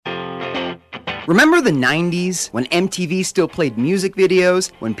Remember the 90s, when MTV still played music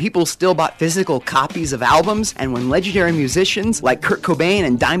videos, when people still bought physical copies of albums, and when legendary musicians like Kurt Cobain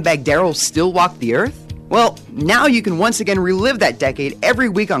and Dimebag Darrell still walked the earth? Well, now you can once again relive that decade every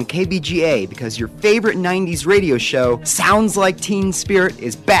week on KBGA because your favorite 90s radio show, Sounds Like Teen Spirit,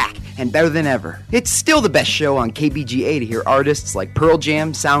 is back and better than ever. It's still the best show on KBGA to hear artists like Pearl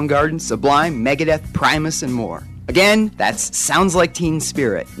Jam, Soundgarden, Sublime, Megadeth, Primus, and more. Again, that's Sounds Like Teen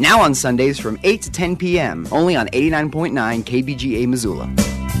Spirit, now on Sundays from 8 to 10 p.m., only on 89.9 KBGA Missoula.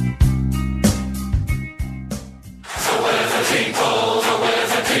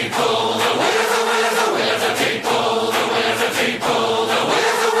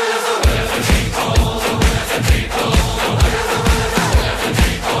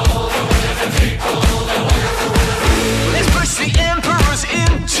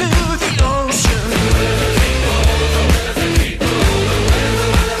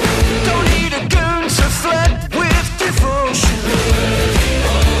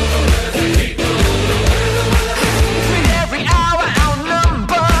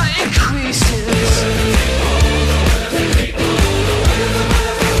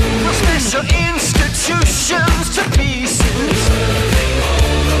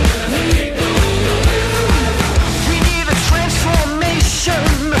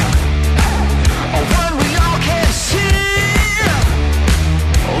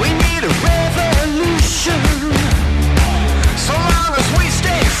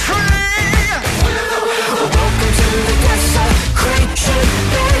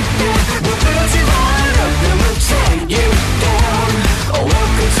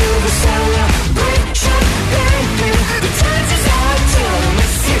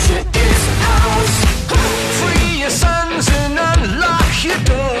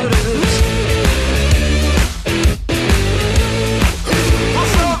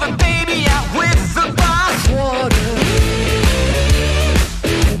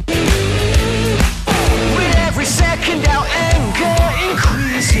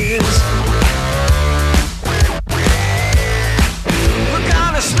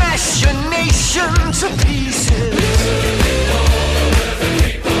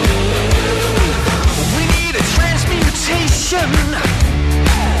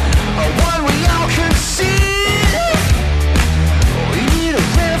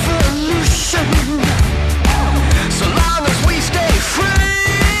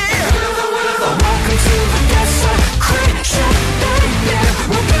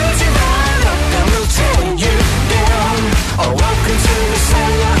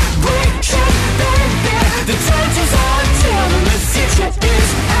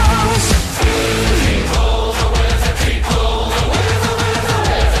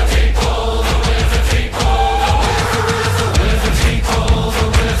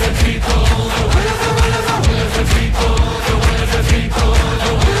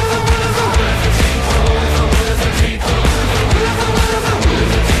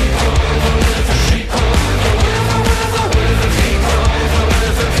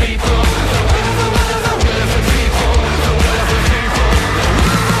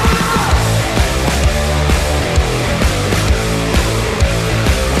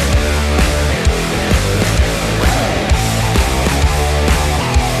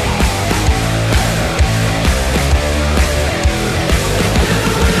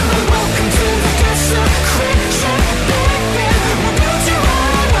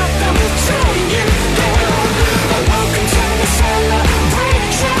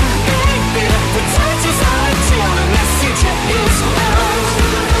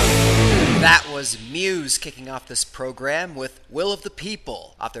 Kicking off this program with Will of the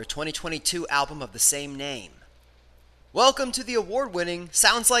People off their 2022 album of the same name. Welcome to the award-winning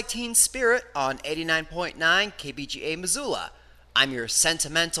Sounds Like Teen Spirit on 89.9 KBGA Missoula. I'm your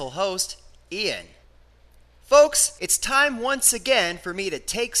sentimental host, Ian. Folks, it's time once again for me to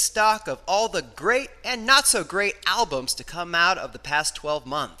take stock of all the great and not so great albums to come out of the past 12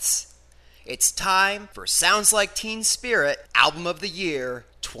 months. It's time for Sounds Like Teen Spirit Album of the Year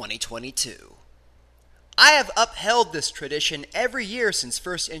 2022. I have upheld this tradition every year since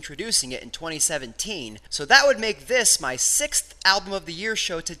first introducing it in 2017, so that would make this my 6th Album of the Year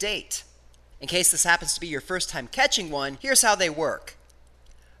show to date. In case this happens to be your first time catching one, here's how they work.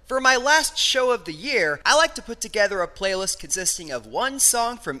 For my last show of the year, I like to put together a playlist consisting of one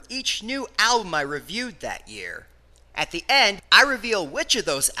song from each new album I reviewed that year. At the end, I reveal which of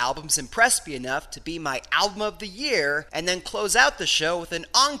those albums impressed me enough to be my Album of the Year, and then close out the show with an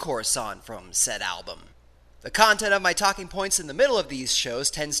encore song from said album. The content of my talking points in the middle of these shows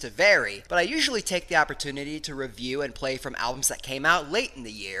tends to vary, but I usually take the opportunity to review and play from albums that came out late in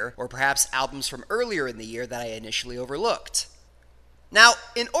the year, or perhaps albums from earlier in the year that I initially overlooked. Now,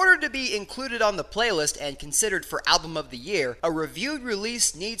 in order to be included on the playlist and considered for Album of the Year, a reviewed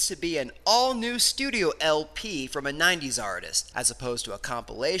release needs to be an all-new studio LP from a 90s artist, as opposed to a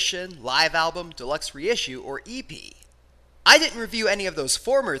compilation, live album, deluxe reissue, or EP. I didn't review any of those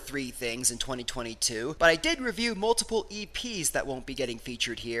former three things in 2022, but I did review multiple EPs that won't be getting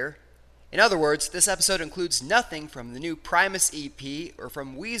featured here. In other words, this episode includes nothing from the new Primus EP or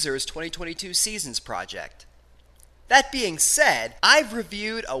from Weezer's 2022 Seasons project. That being said, I've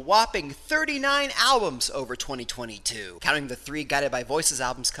reviewed a whopping 39 albums over 2022, counting the 3 Guided by Voices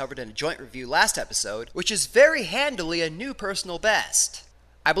albums covered in a joint review last episode, which is very handily a new personal best.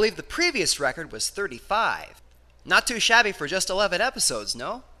 I believe the previous record was 35. Not too shabby for just 11 episodes,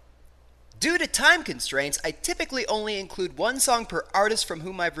 no? Due to time constraints, I typically only include one song per artist from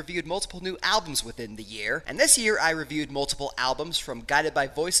whom I've reviewed multiple new albums within the year, and this year I reviewed multiple albums from Guided by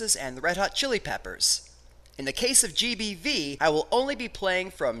Voices and the Red Hot Chili Peppers. In the case of GBV, I will only be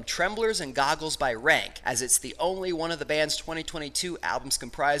playing from Tremblers and Goggles by Rank, as it's the only one of the band's 2022 albums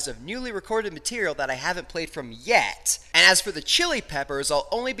comprised of newly recorded material that I haven't played from yet. And as for the Chili Peppers, I'll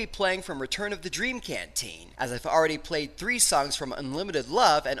only be playing from Return of the Dream Canteen, as I've already played 3 songs from Unlimited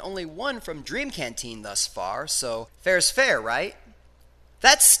Love and only 1 from Dream Canteen thus far, so fair's fair, right?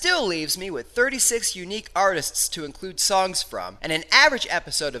 That still leaves me with 36 unique artists to include songs from, and an average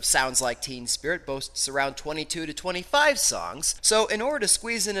episode of Sounds Like Teen Spirit boasts around 22 to 25 songs, so in order to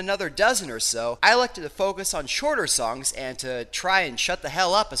squeeze in another dozen or so, I elected to focus on shorter songs and to try and shut the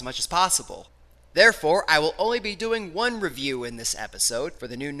hell up as much as possible. Therefore, I will only be doing one review in this episode for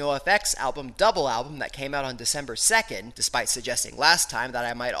the new NoFX album Double Album that came out on December 2nd, despite suggesting last time that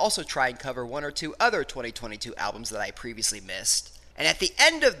I might also try and cover 1 or 2 other 2022 albums that I previously missed. And at the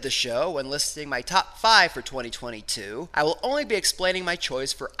end of the show, when listing my top 5 for 2022, I will only be explaining my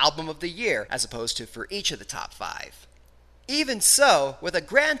choice for Album of the Year, as opposed to for each of the top 5. Even so, with a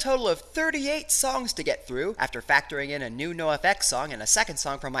grand total of 38 songs to get through, after factoring in a new NoFX song and a second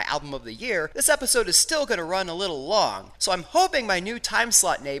song from my Album of the Year, this episode is still going to run a little long, so I'm hoping my new time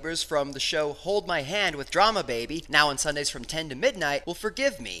slot neighbors from the show Hold My Hand with Drama Baby, now on Sundays from 10 to midnight, will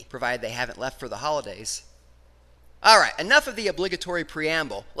forgive me, provided they haven't left for the holidays. Alright, enough of the obligatory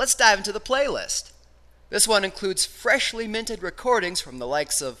preamble. Let's dive into the playlist. This one includes freshly minted recordings from the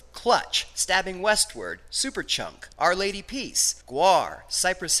likes of Clutch, Stabbing Westward, Superchunk, Our Lady Peace, Gwar,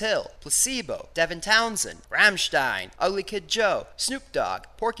 Cypress Hill, Placebo, Devin Townsend, Rammstein, Ugly Kid Joe, Snoop Dogg,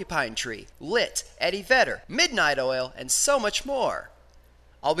 Porcupine Tree, Lit, Eddie Vedder, Midnight Oil, and so much more.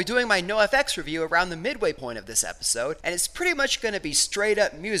 I'll be doing my NoFX review around the midway point of this episode, and it's pretty much going to be straight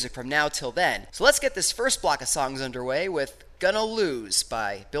up music from now till then. So let's get this first block of songs underway with Gonna Lose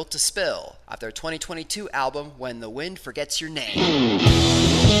by Built to Spill, off their 2022 album When the Wind Forgets Your Name.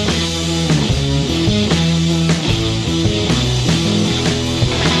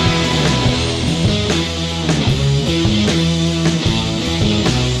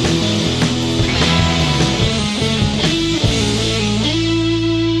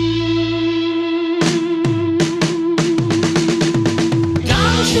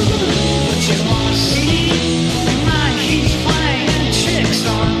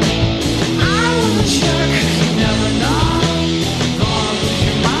 Never know, gonna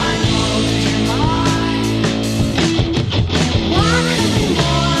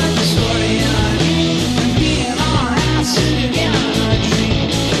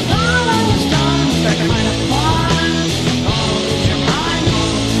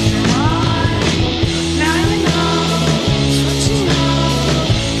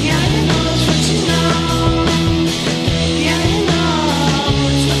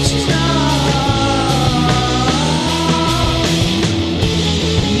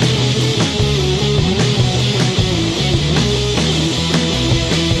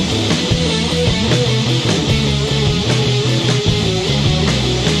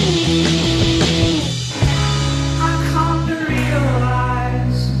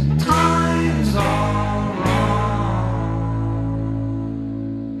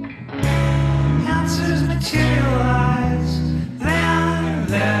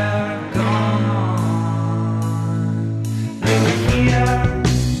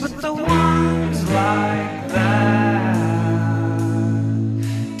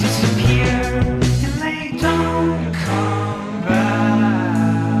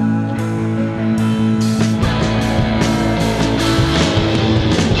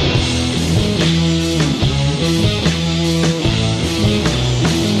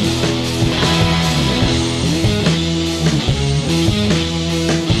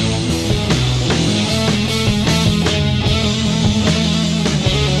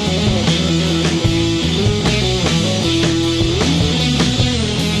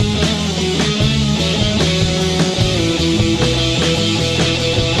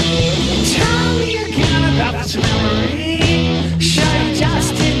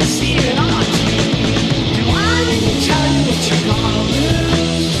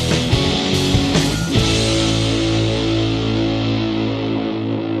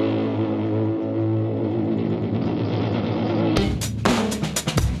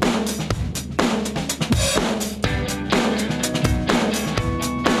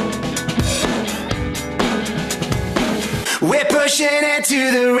it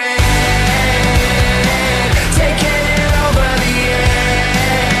to the red, taking it over the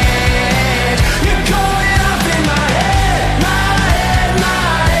edge. You're going up in my head, my head, my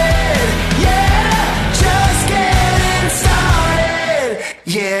head. Yeah, just getting started.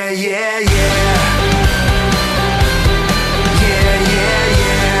 Yeah, yeah, yeah. Yeah, yeah,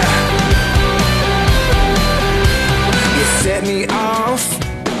 yeah. You set me off.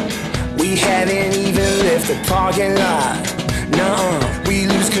 We haven't even left the parking lot. Nuh-uh, we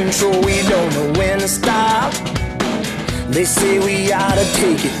lose control, we don't know when to stop. They say we ought to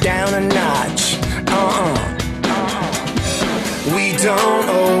take it down a notch. We don't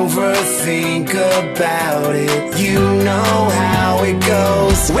overthink about it. You know how it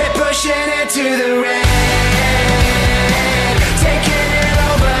goes. We're pushing it to the red, taking it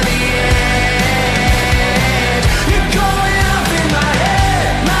over the edge. You're going up in my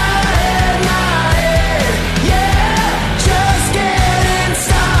head, my head, my head. Yeah, just getting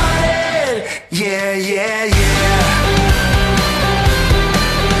started. Yeah, yeah, yeah.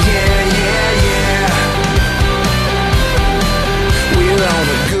 Yeah, yeah, yeah. We're on a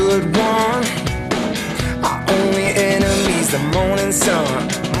good one. Our only enemy's the morning sun.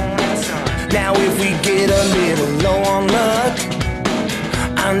 Now if we get a little low on luck,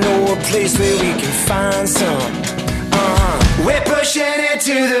 I know a place where we can find some. We're pushing it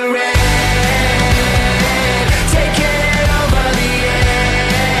to the red, taking it over the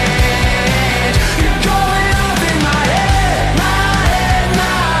edge. You're going up in my head, my head,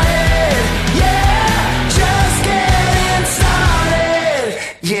 my head. Yeah, just getting started.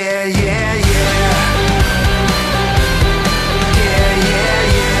 Yeah, yeah, yeah. Yeah, yeah,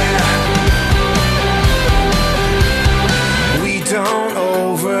 yeah. We don't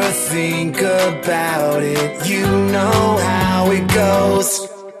overthink about it. You know how it goes.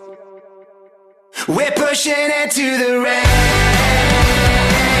 We're pushing it to the red,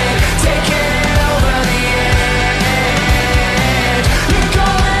 taking it over the edge. You're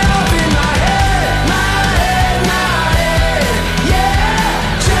going up in my head, my head, my head.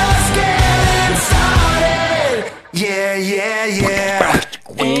 Yeah, just getting started. Yeah, yeah, yeah.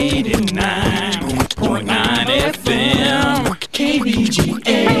 89.9 FM,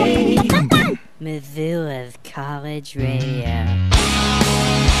 KBGA. Missoula's College Radio.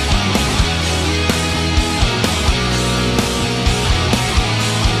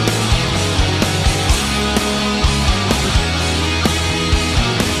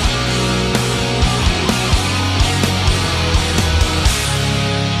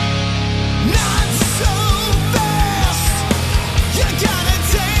 Not so fast. You gotta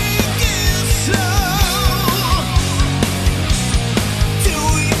take it slow. Do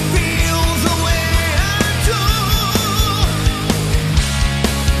you feel the way I do?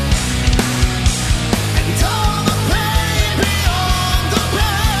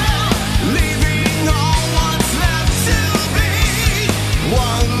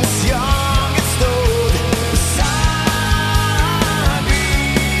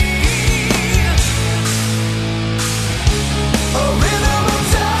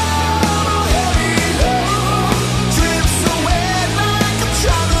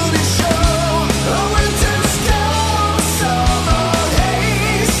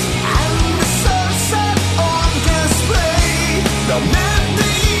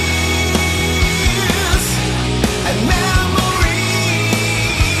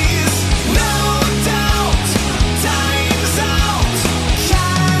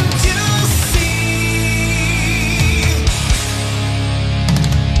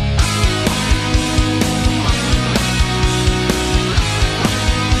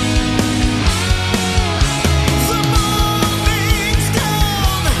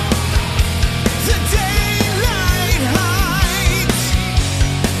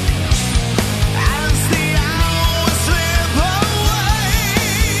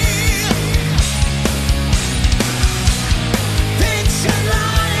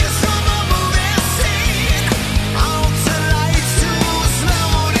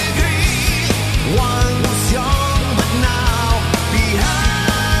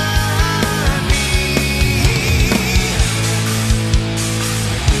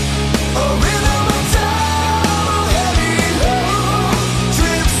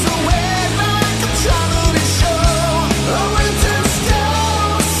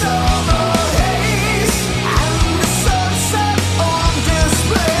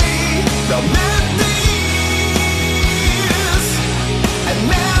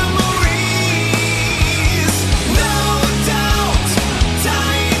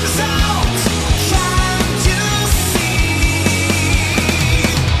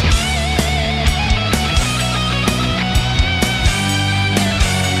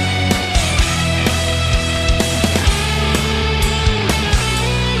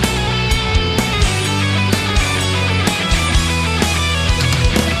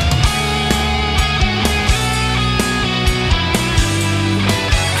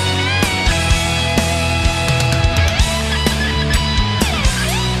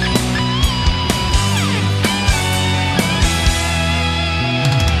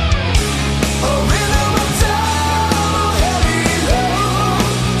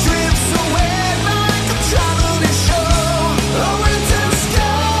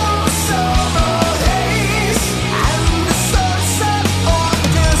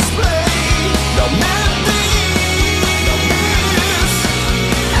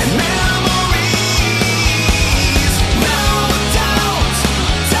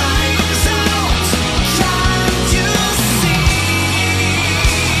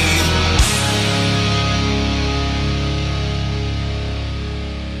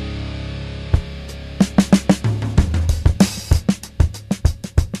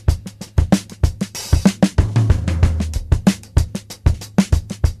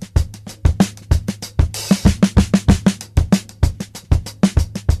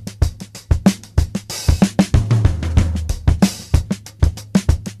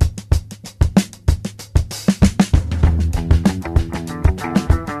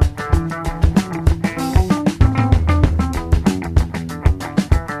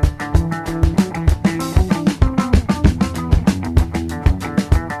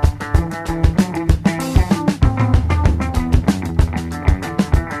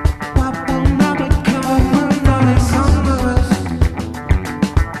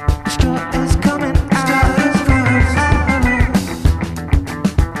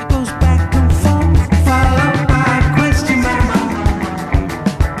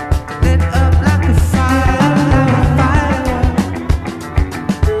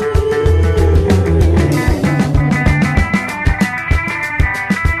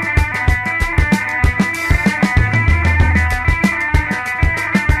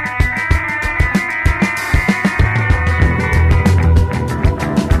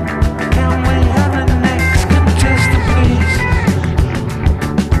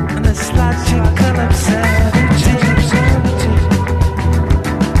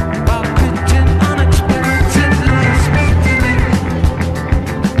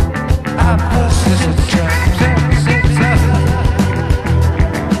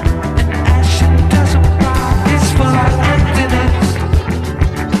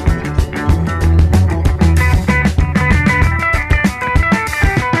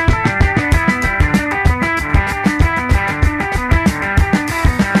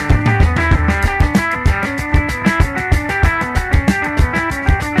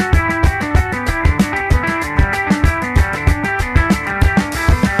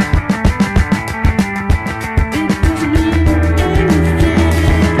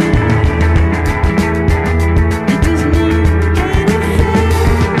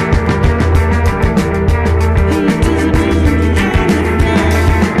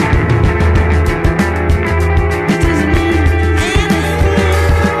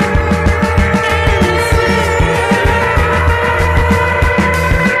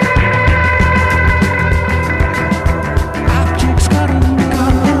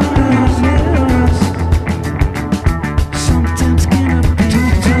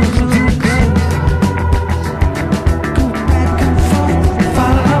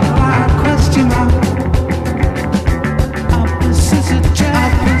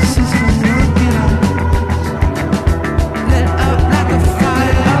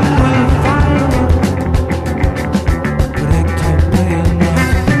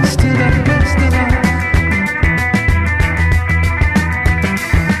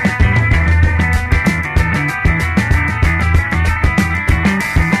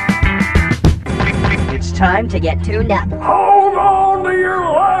 time to get tuned up. Hold on to your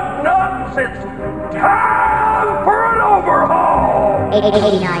lug nuts. It's time for an overhaul.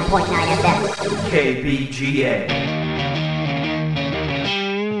 89.9 FM. KBGA.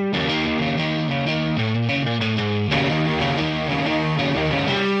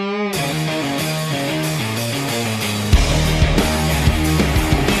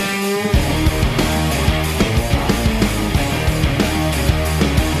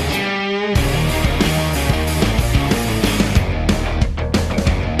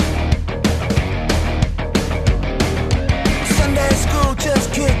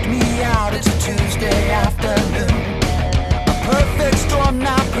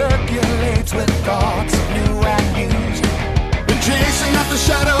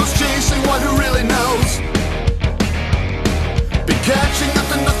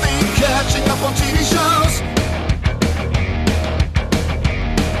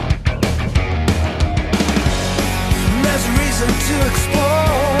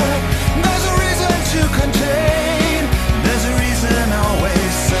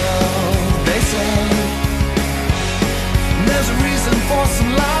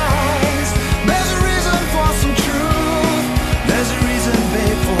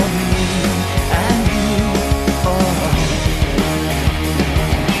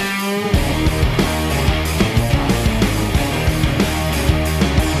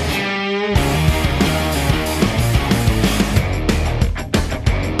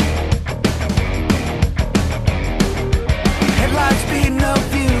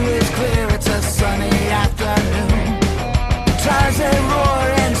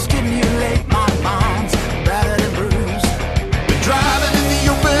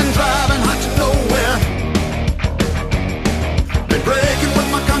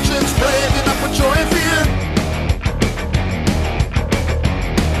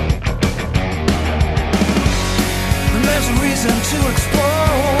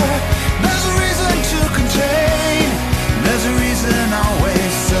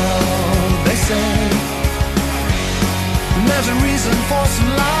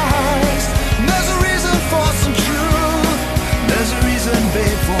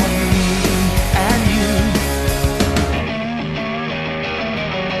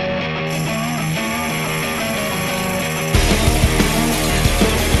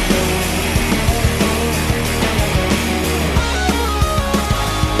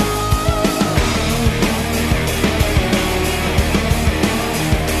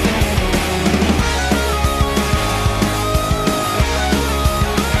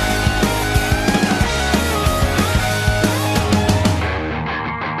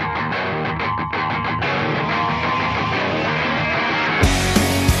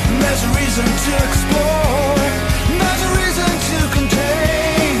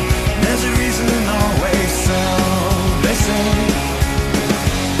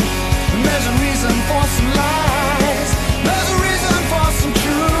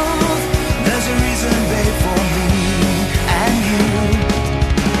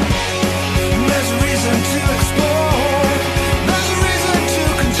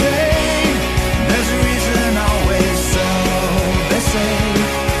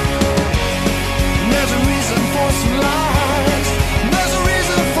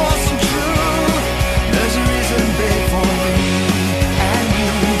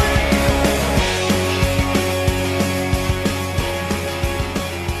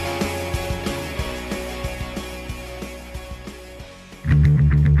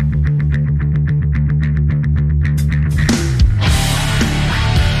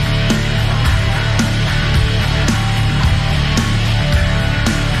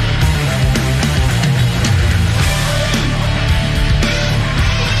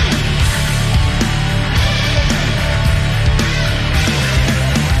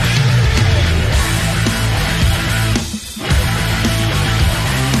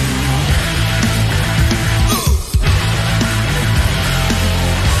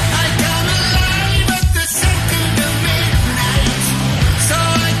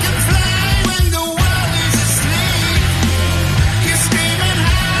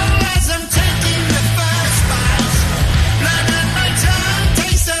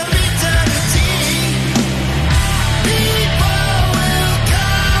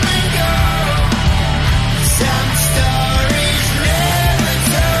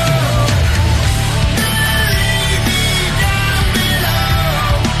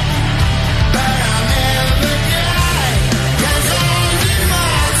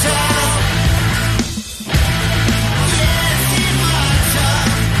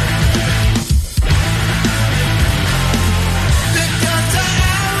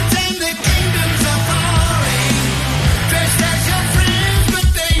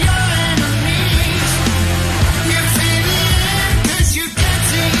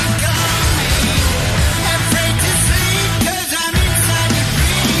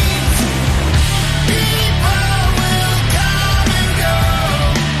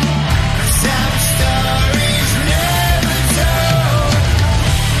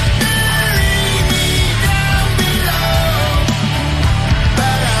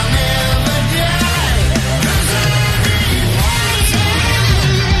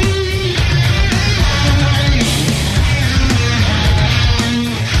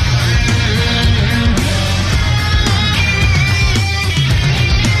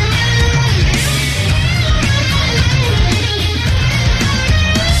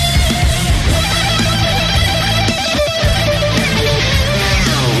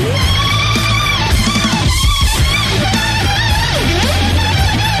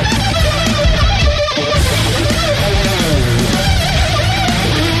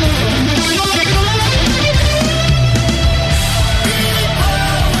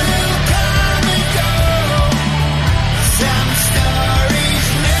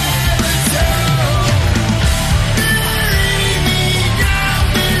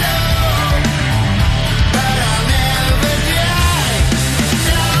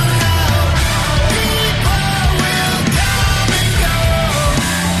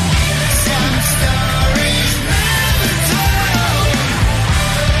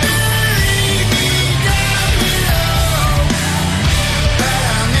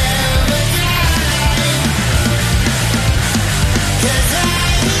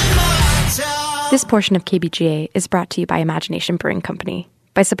 This portion of KBGA is brought to you by Imagination Brewing Company.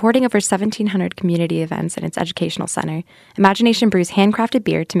 By supporting over 1,700 community events in its educational center, Imagination brews handcrafted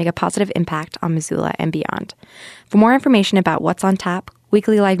beer to make a positive impact on Missoula and beyond. For more information about what's on tap,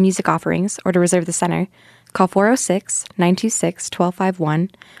 weekly live music offerings, or to reserve the center, call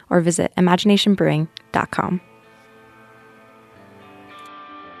 406-926-1251 or visit imaginationbrewing.com.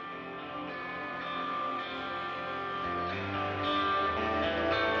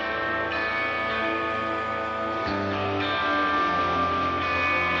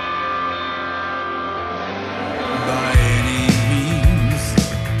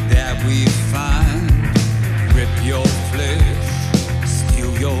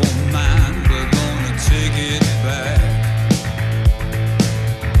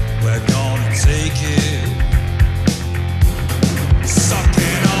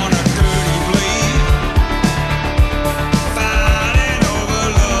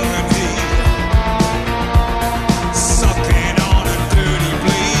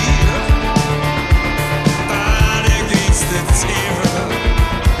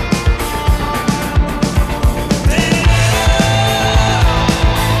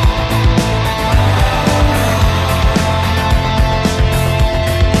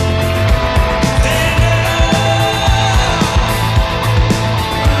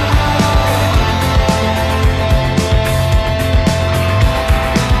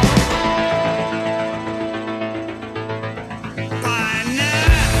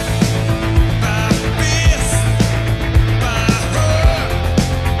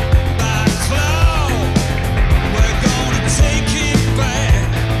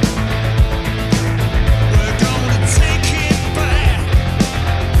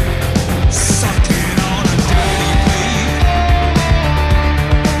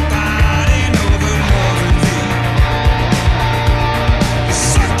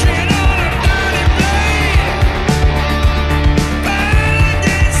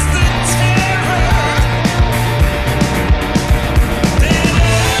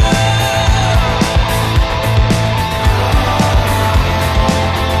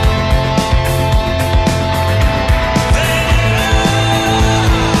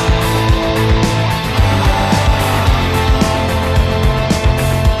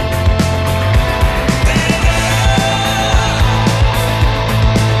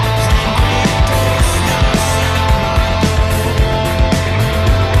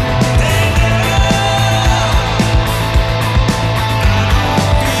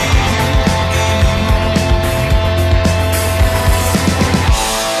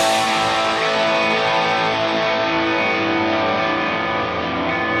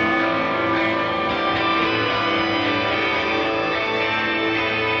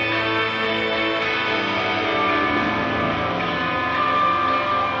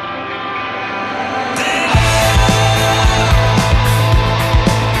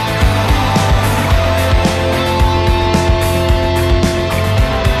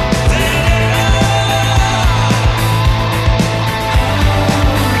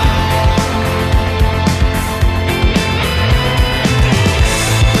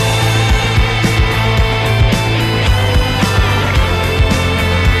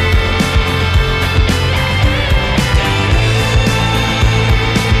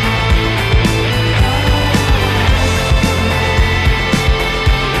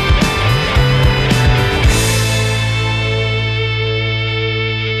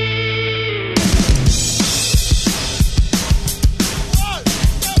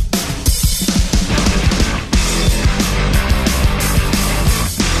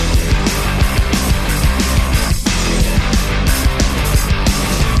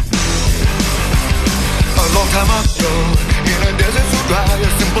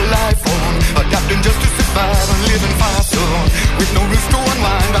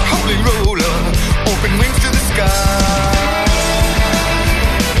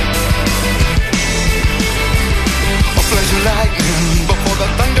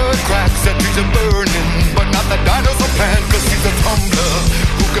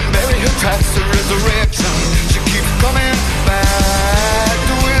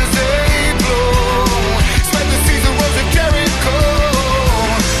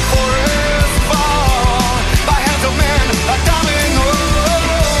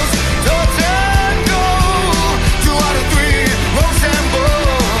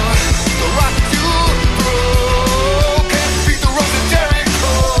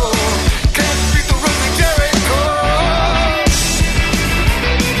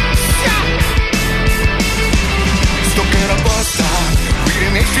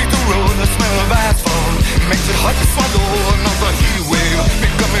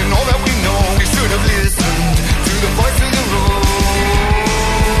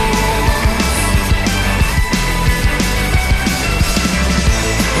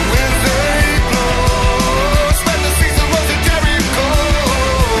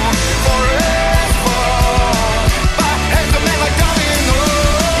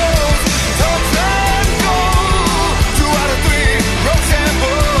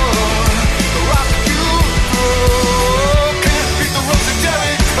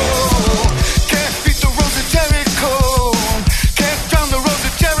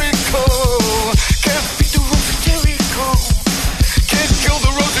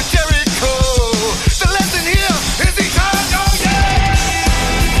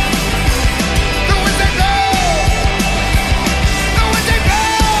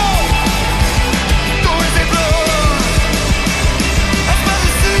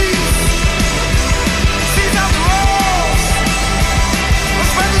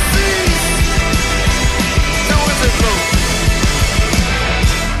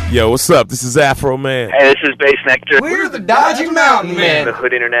 Yo, what's up? This is Afro Man. Hey, this is Bass Nectar. We're the Dodgy Mountain Men. The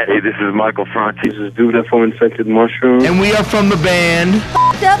Hood Internet. Hey, this is Michael Franti. This is Dude F.O. Infected Mushroom. And we are from the band.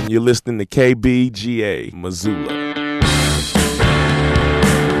 And you're listening to KBGA, Missoula.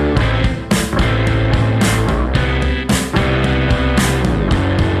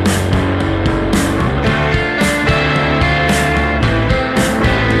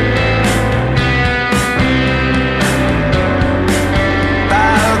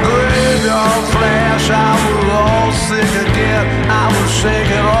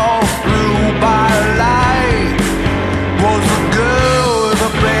 Shaking all through by light was a girl with a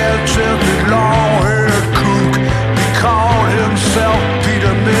bare-chested, long-haired kook. He called himself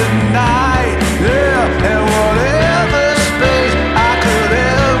Peter Midnight. Yeah, and whatever space I could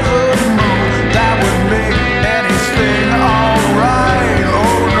ever move that would make anything alright.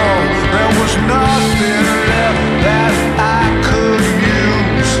 Oh no, there was nothing left that I could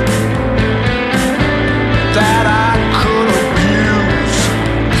use, that I could abuse.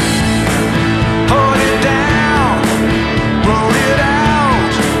 Put it down, roll it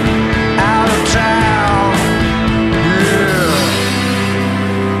out of town, yeah.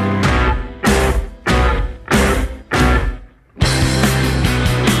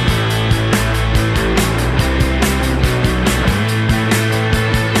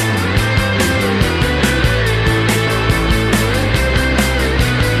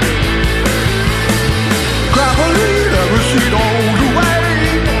 Grab a lead, every seat on the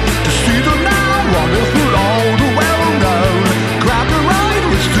way to see the now wonderful all the well-known. Grab the ride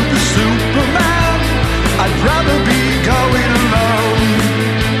with stupid Superman. I'd rather be going alone.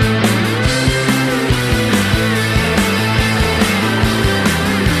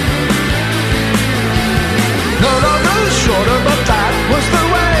 No longer shorter, but that was the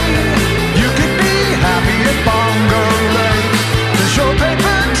way you could be happy at Bongo Lake. The show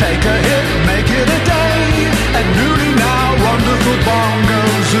paper, take a hit, make it a day. At newly now wonderful Bongo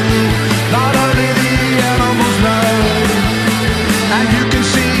Zoo. Not only the animals know, and you can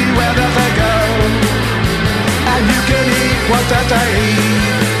see where that they go, and you can eat what that they eat.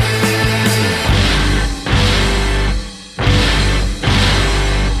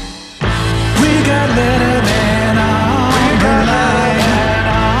 We got Letterman on the line.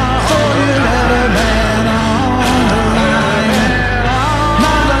 For you, Letterman on the line.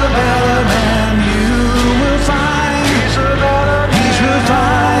 Not a better man you will find. He's refined.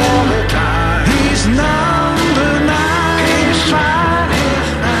 He's number 9.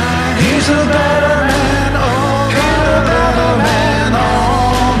 He's a better man. Oh, a better man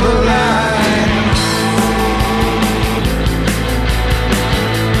on the line.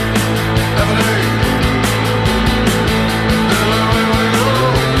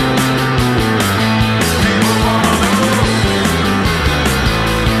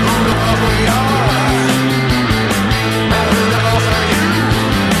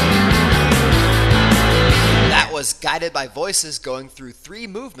 That was Guided by Voices going through 3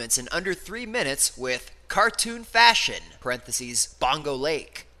 movements in under 3 minutes with Cartoon Fashion, parentheses, Bongo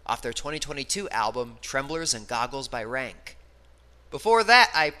Lake, off their 2022 album Tremblers and Goggles by Rank. Before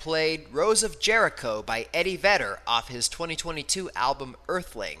that, I played Rose of Jericho by Eddie Vedder off his 2022 album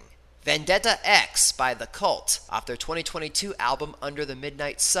Earthling, Vendetta X by The Cult off their 2022 album Under the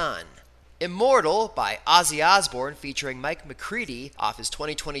Midnight Sun, Immortal by Ozzy Osbourne featuring Mike McCready off his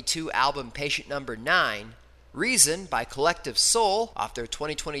 2022 album Patient Number 9, Reason by Collective Soul off their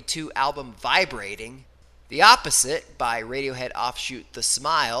 2022 album Vibrating, The Opposite by Radiohead offshoot The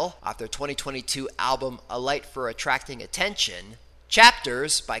Smile off their 2022 album A Light for Attracting Attention,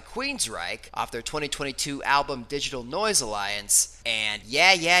 Chapters by Queensryche off their 2022 album Digital Noise Alliance, and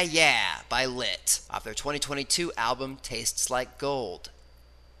Yeah Yeah Yeah by Lit off their 2022 album Tastes Like Gold.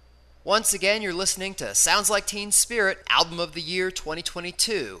 Once again, you're listening to Sounds Like Teen Spirit, Album of the Year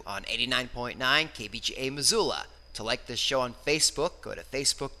 2022 on 89.9 KBGA Missoula. To like this show on Facebook, go to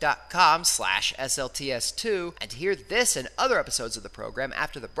facebook.com/SLTS2, and to hear this and other episodes of the program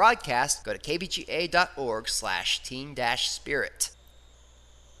after the broadcast, go to kbga.org/teen-spirit.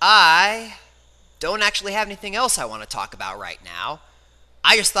 I don't actually have anything else I want to talk about right now.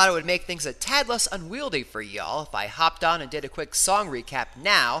 I just thought it would make things a tad less unwieldy for y'all if I hopped on and did a quick song recap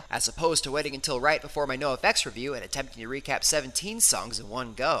now, as opposed to waiting until right before my NoFX review and attempting to recap 17 songs in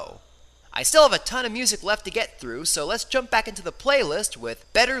one go. I still have a ton of music left to get through, so let's jump back into the playlist with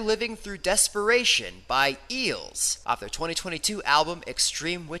Better Living Through Desperation by Eels, off their 2022 album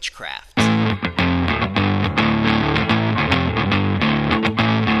Extreme Witchcraft.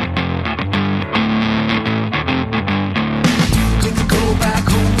 Back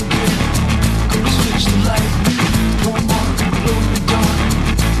home again, gonna switch the light. No more below the dawn.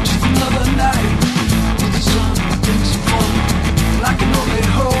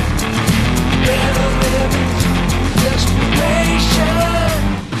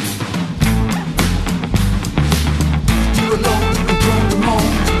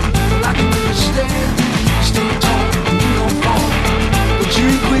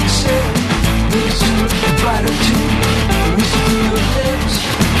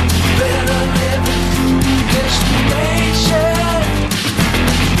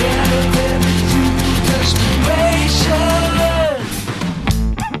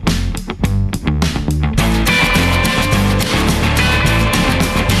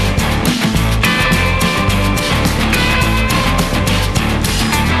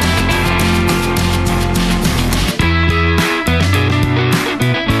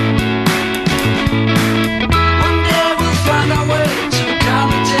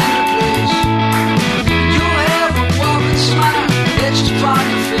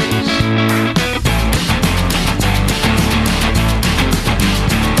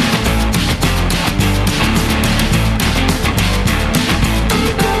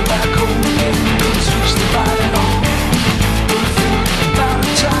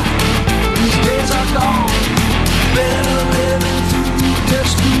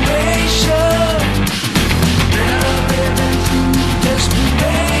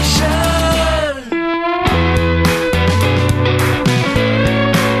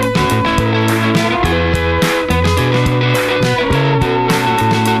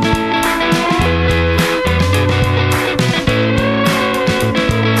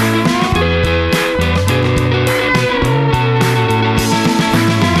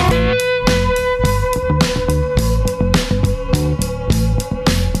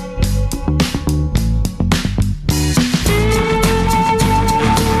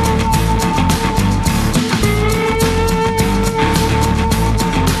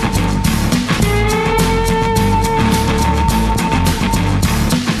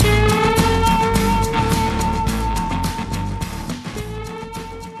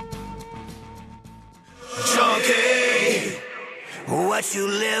 what you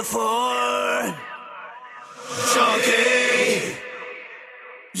live for. Junkie,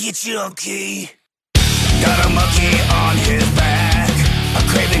 you junkie. Got a monkey on his back, a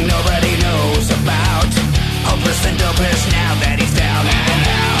craving nobody knows about. Hopeless and dopeless now that he's down and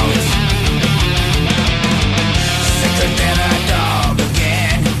out. Sicker than a dog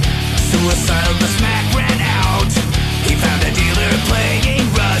again. Suicidal, the smack ran out. He found a dealer playing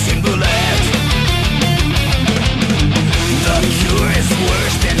Russian roulette. The cure is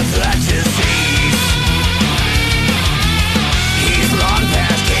worse than the disease. He's long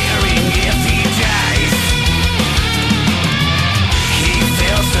past caring if he dies. He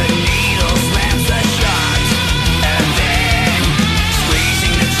feels the needle, slams the shot, and then,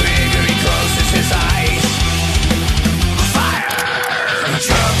 squeezing the trigger, he closes his eyes. Fire!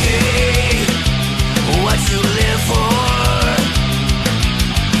 Junkie, what you live for.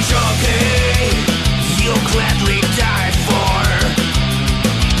 Junkie, you'll gladly die for.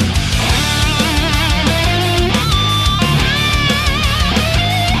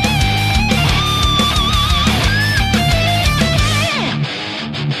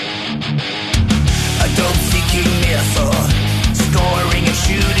 A dope-seeking missile, scoring and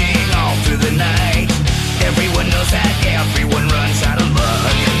shooting all through the night. Everyone knows that everyone runs out of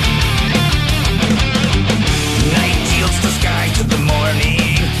luck. Night deals the sky to the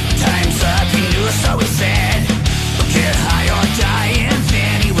morning. Time's up, he knew it, so he said, get high or die, and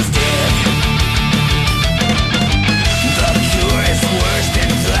then he was dead. The cure is worse than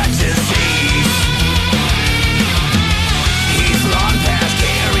the disease. He's long past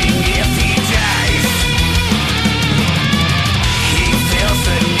caring if he dies. He feels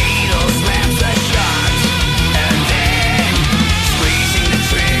the needle, slams the shot, and then, squeezing the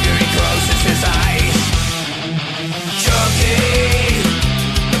trigger, he closes his eyes. Junkie,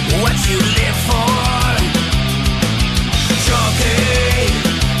 what you live for. Junkie,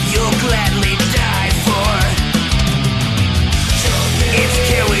 you'll gladly die for. It's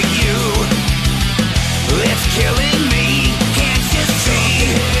killing you, it's killing me. Can't you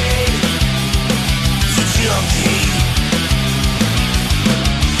see? You junkie.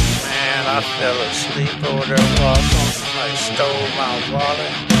 Man, I fell asleep over there while somebody stole my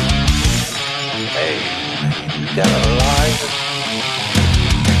wallet. Hey, man, you got a lie.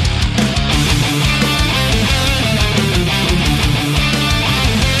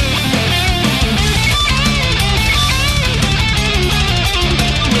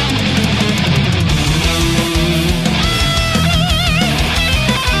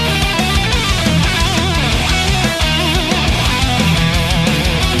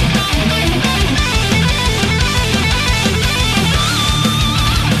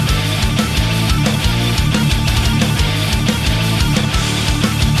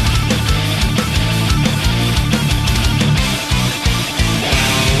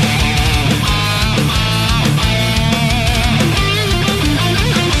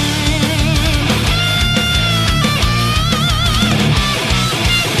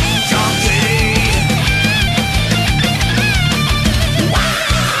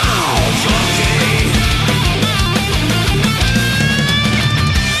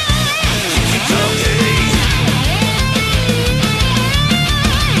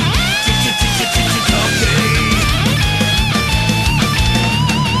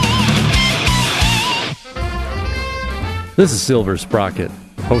 This is Silver Sprocket,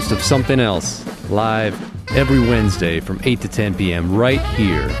 host of Something Else, live every Wednesday from 8 to 10 p.m. right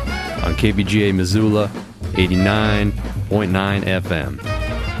here on KBGA Missoula 89.9 FM.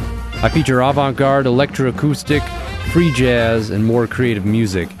 I feature avant-garde, electroacoustic, free jazz, and more creative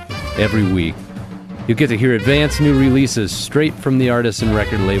music every week. You'll get to hear advanced new releases straight from the artists and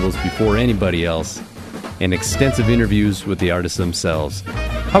record labels before anybody else, and extensive interviews with the artists themselves.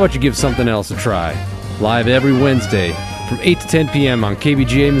 How about you give Something Else a try? Live every Wednesday from 8 to 10 p.m. on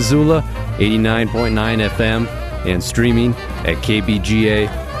KBGA Missoula 89.9 FM and streaming at kbga.org.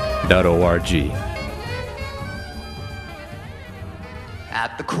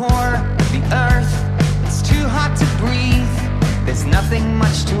 At the core of the earth, it's too hot to breathe. There's nothing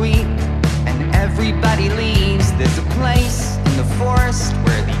much to eat, and everybody leaves. There's a place in the forest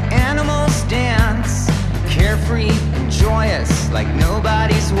where the animals dance, carefree and joyous, like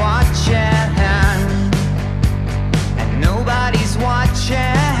nobody's watching. And nobody's watching.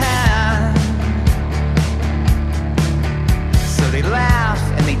 So they laugh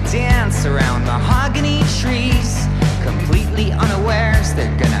and they dance around mahogany trees, completely unawares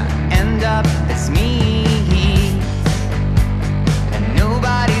they're gonna end up as me. And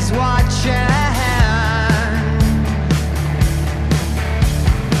nobody's watching.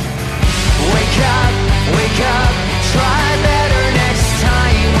 Wake up, try better next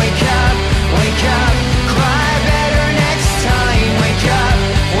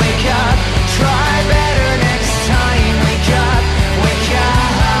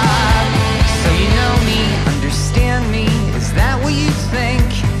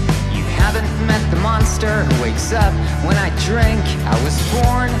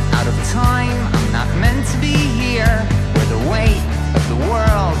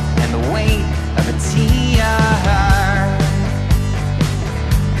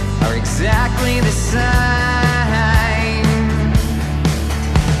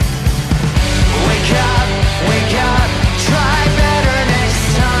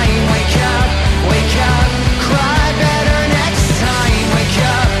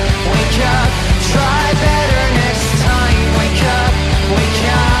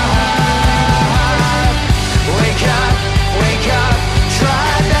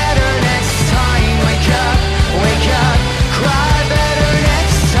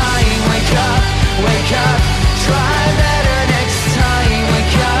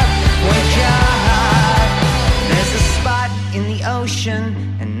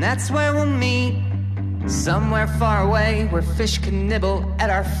and that's where we'll meet. Somewhere far away where fish can nibble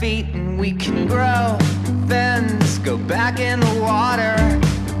at our feet, and we can grow fins, go back in the water.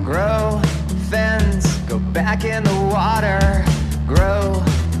 Grow fins, go back in the water. Grow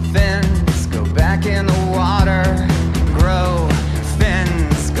fins, go back in the water. Grow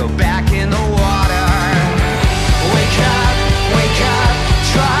fins, go back in the water. Wake up,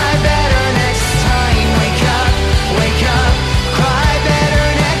 try better next time. Wake up, cry better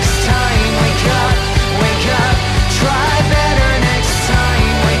next time. Wake up, try better next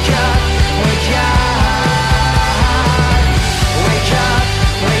time. Wake up,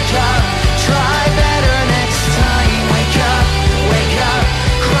 try better next time. Wake up,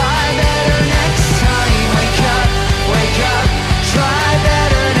 cry better next time. Wake up, try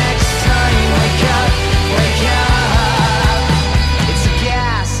better next time. Wake up. It's a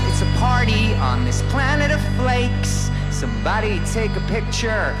gas, it's a party on this planet of flakes. Somebody take a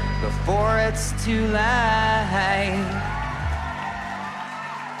picture before it's too late.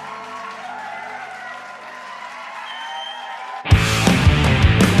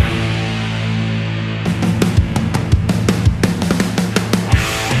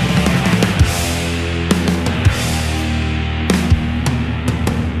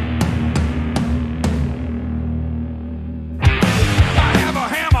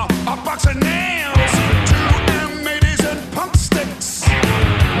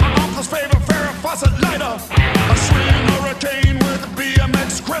 Favorite Farrah Fawcett lighter, a swing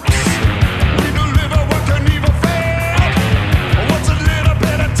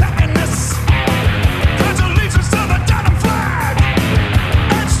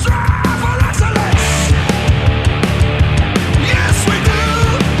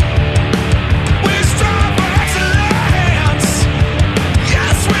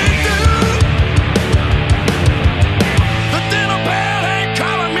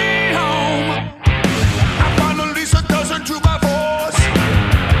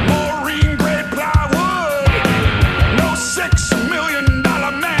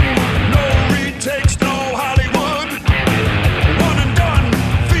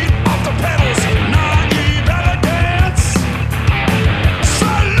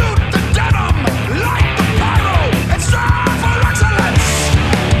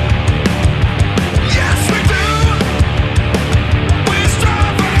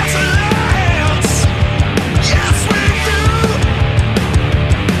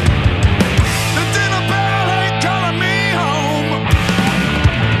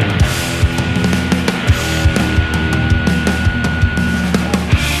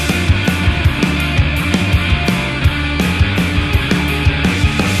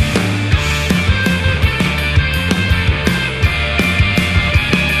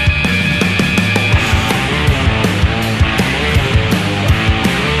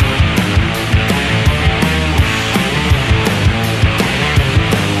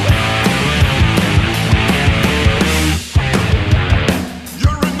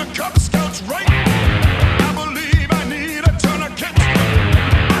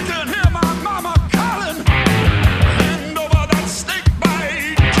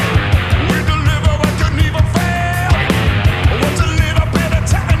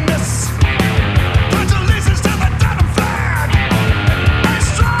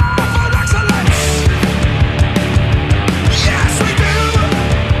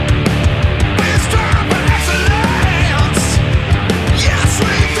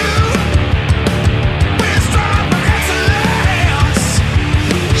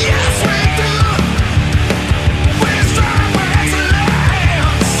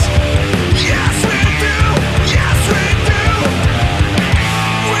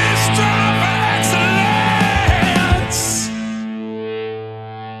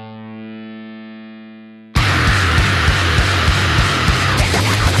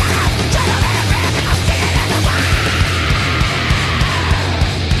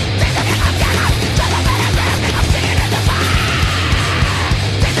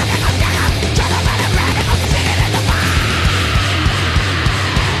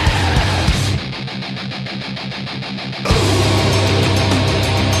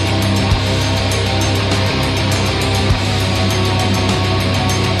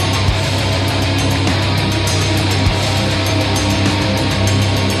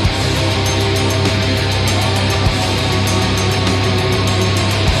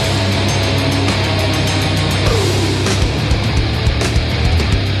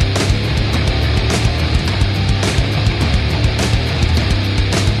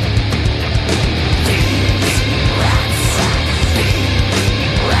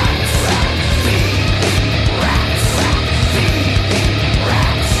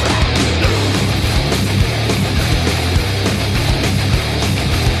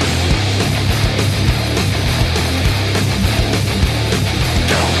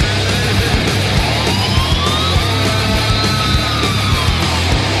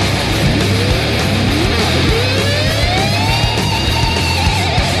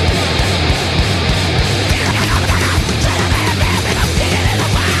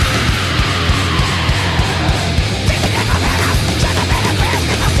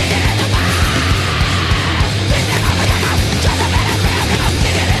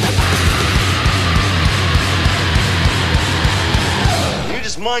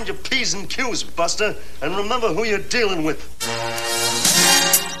P's and Q's, Buster, and remember who you're dealing with.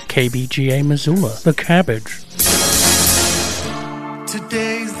 KBGA Missoula, the cabbage.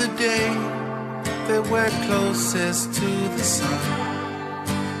 Today's the day that we're closest to the sun,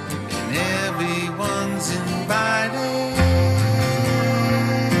 and everyone's invited.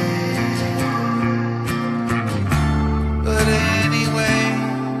 But anyway,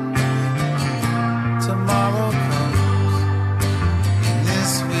 tomorrow comes, in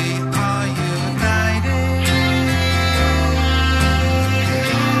this we are united.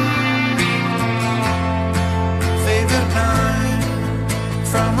 Favorite line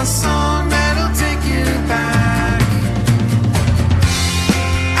from a song that'll take you back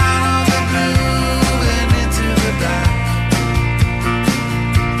out of the blue and into the black.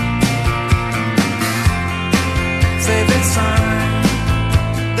 Favorite sign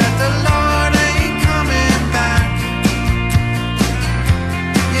that the Lord ain't coming back.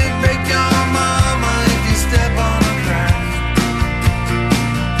 You break your mama if you step on a crack.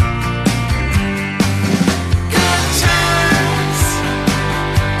 Good times,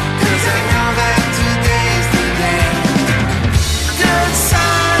 'cause I know that today's the day. Good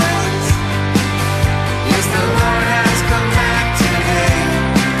signs, yes, the Lord has come back today.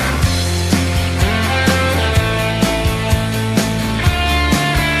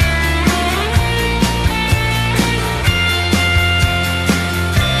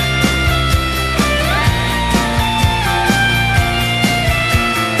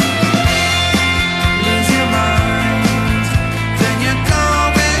 Lose your mind, then you're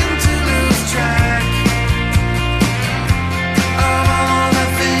going to lose track of all the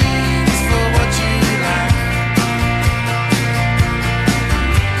things for what you lack.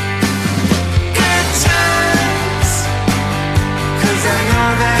 Good times, 'cause I know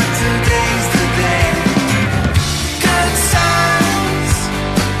that today's the day. Good signs,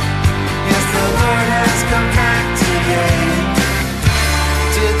 yes, the Lord has come back today.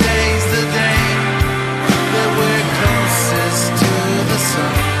 Today's the day that we're closest to the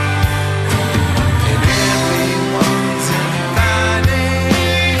sun, and everyone's invited.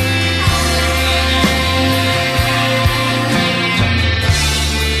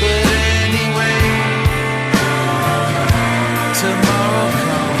 But anyway, tomorrow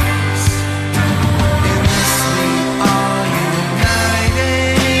comes, in this we are united.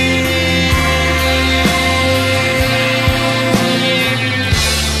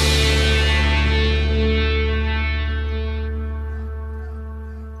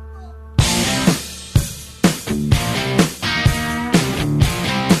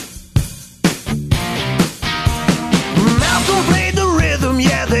 Malcolm played the rhythm,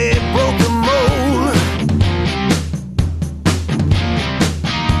 yeah, they broke the mold.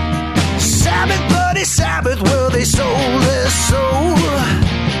 Sabbath, bloody Sabbath, well, they sold their soul.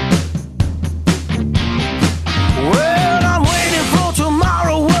 Well, I'm waiting for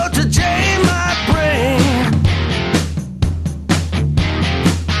tomorrow, what today might bring.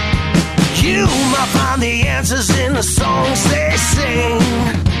 You might find the answers in the songs they sing.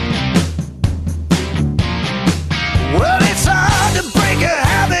 Well, it's hard to break a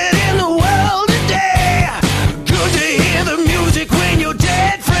habit in the world today. Good to hear the music when your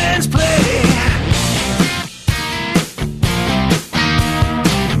dead friends play.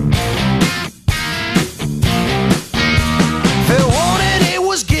 Fair warning, it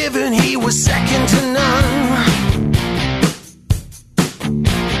was given, he was second to none.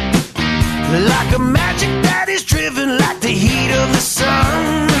 Like a magic that is driven like the heat of the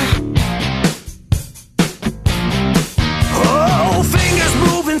sun. Oh, fingers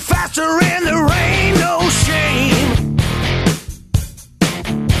moving faster and there ain't no shame.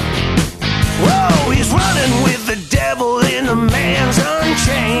 Whoa, he's running with the devil in a man's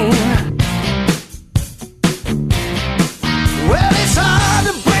unchained. Well, it's hard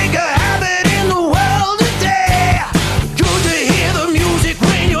to break a habit in the world today. Good to hear the music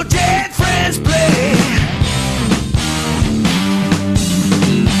when your dead friends play.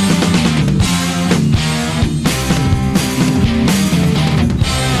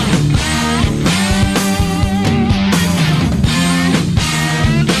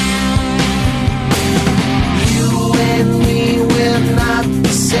 You and me, we're not the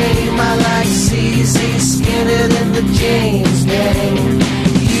same. I like CeCe Skinner and the James Gang.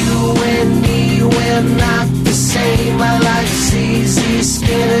 You and me, we're not the same. I like CeCe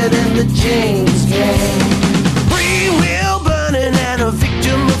Skinner and the James Gang. Free will burning and a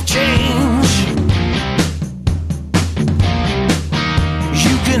victim of change.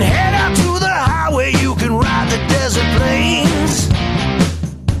 You can head out to the highway, you can ride the desert plains.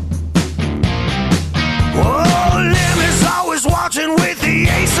 Oh, Lim is always watching with the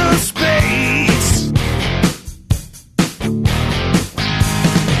ace of spades.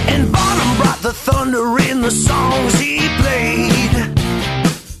 the thunder in the songs he played.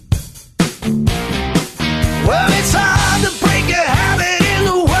 Well, it's hard to break a habit in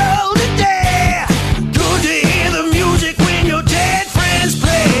the world today. Good to hear the music when your dead friends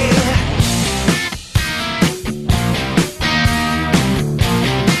play.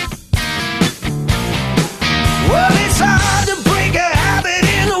 Well, it's hard to break a habit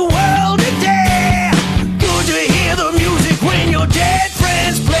in the world today. Good to hear the music when your dead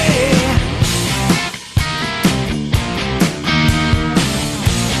friends play.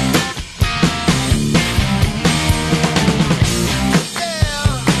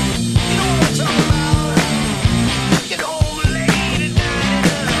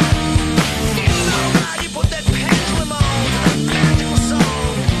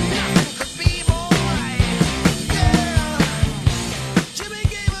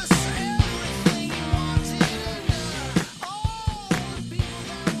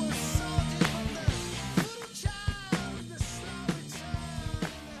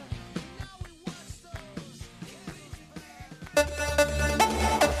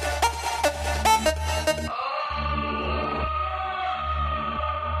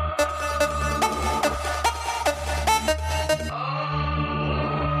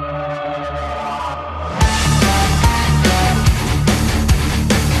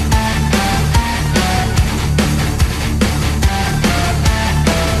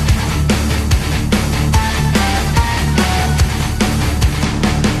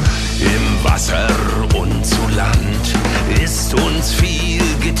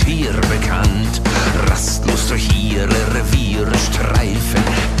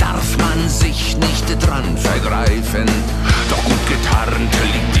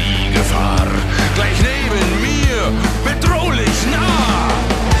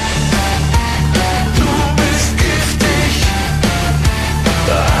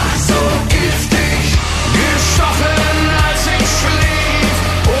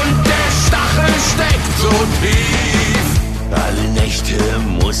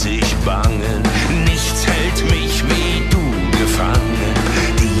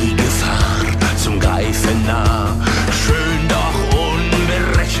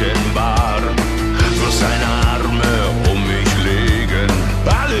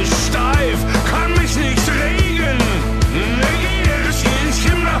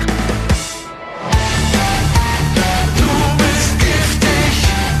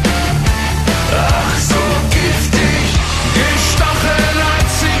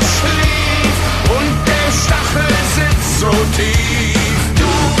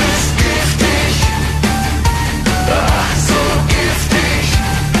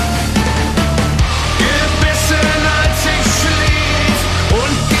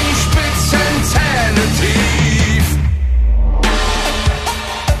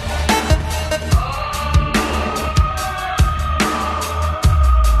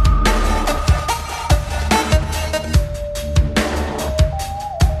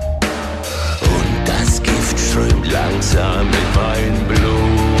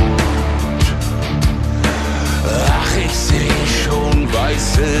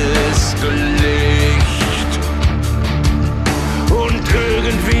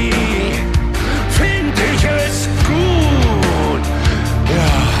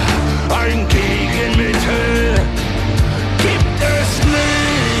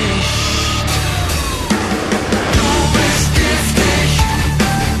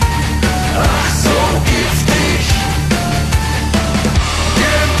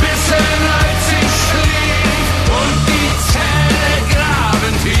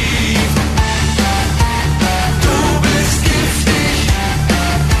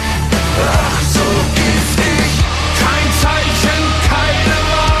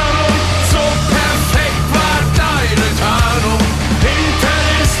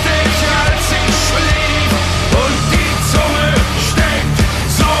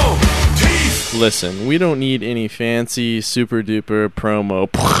 Listen, we don't need any fancy, super duper promo.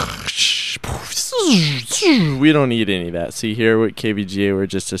 We don't need any of that. See, here at KBGA, we're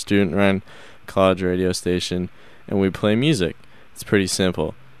just a student-run college radio station, and we play music. It's pretty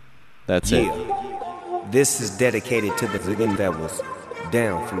simple. That's it. This is dedicated to the living that was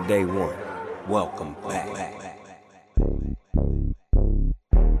down from day one. Welcome back.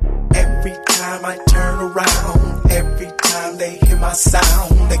 Every time I turn around, every time they hear my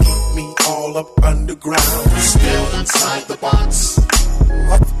sound, they keep me all up underground, still inside the box.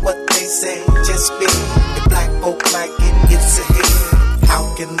 What they say just be the black folk like it gets ahead.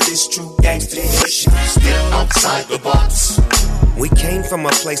 How can this true gangster shit still outside the box? We came from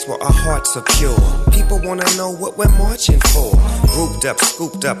a place where our hearts are pure. People wanna know what we're marching for. Grouped up,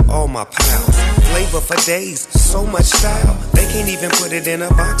 scooped up all my pals. Flavor for days, so much style. They can't even put it in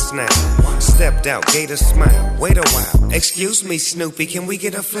a box now. Stepped out, gave a smile. Wait a while. Excuse me, Snoopy, can we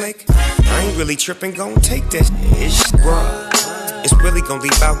get a flick? I ain't really tripping, gon' take this ish, bruh. It's really gon' be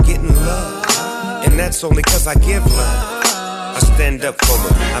about getting love. And that's only cause I give love. I stand up for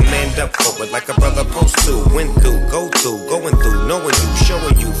it, I manned up for it like a brother supposed to. Went through, go through, going through, knowing you,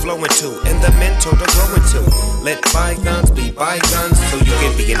 showing you, flowing to, and the mentor to growing to. Let bygones be bygones so you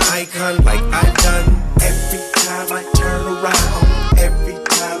can be an icon like I've done. Every time I turn around, every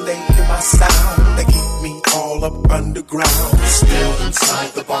time they hear my sound, they keep me all up underground, still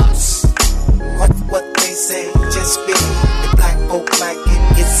inside the box. What they say, just be the black folk like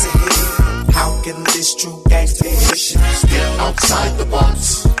it gets ahead. How can this true gangsta edition still outside the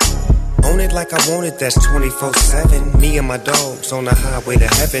box? Own it like I want it, that's 24/7. Me and my dogs on the highway to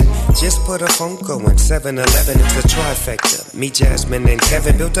heaven. Just put a Funko in 7-Eleven. It's a trifecta. Me, Jasmine, and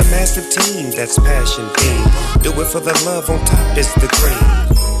Kevin built a massive team that's passion themed. Do it for the love, on top is the cream.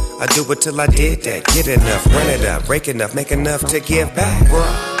 I do it till I did that. Get enough, run it up, break enough, make enough to give back.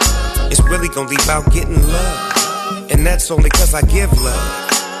 Bruh, it's really gonna be about getting love. And that's only cause I give love.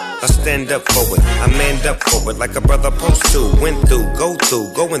 I stand up for it, I manned up for it like a brother supposed to. Went through, go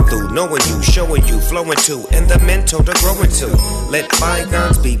through, going through, knowing you, showing you, flowing to, and the mentor to growing to. Let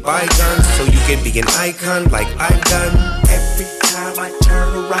bygones be bygones so you can be an icon like I've done. Every time I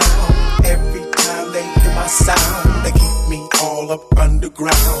turn around, every time they hear my sound, they keep me all up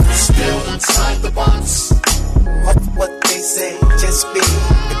underground, still inside the box. What they say, just be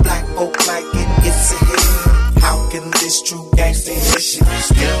the black folk like it gets ahead. How can this true gangsta edition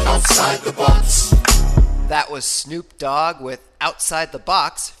still outside the box? That was Snoop Dogg with Outside the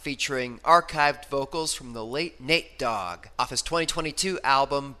Box, featuring archived vocals from the late Nate Dogg off his 2022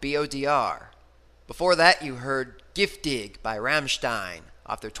 album BODR. Before that, you heard Giftig by Rammstein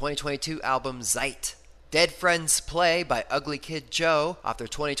off their 2022 album Zeit. Dead Friends Play by Ugly Kid Joe off their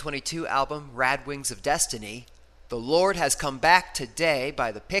 2022 album Rad Wings of Destiny. The Lord Has Come Back Today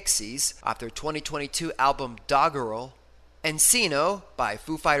by the Pixies off their 2022 album Doggerel. Encino by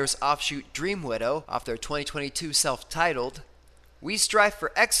Foo Fighters offshoot Dream Widow off their 2022 self-titled. We Strive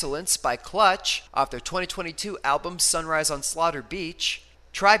for Excellence by Clutch off their 2022 album Sunrise on Slaughter Beach.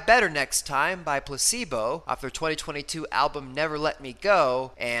 Try Better Next Time by Placebo off their 2022 album Never Let Me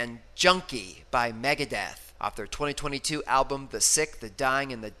Go. And Junkie by Megadeth off their 2022 album The Sick, the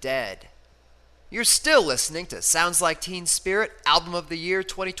Dying, and the Dead. You're still listening to Sounds Like Teen Spirit, Album of the Year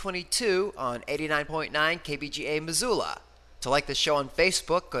 2022 on 89.9 KBGA Missoula. To like the show on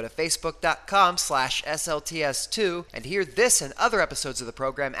Facebook, go to facebook.com/SLTS2 and hear this and other episodes of the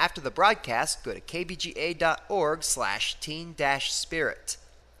program after the broadcast, go to kbga.org/teen-spirit.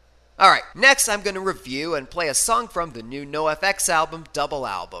 Alright, next I'm going to review and play a song from the new NoFX album, Double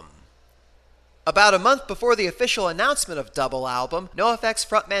Album. About a month before the official announcement of Double Album, NoFX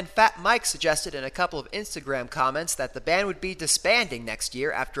frontman Fat Mike suggested in a couple of Instagram comments that the band would be disbanding next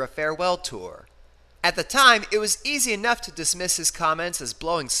year after a farewell tour. At the time, it was easy enough to dismiss his comments as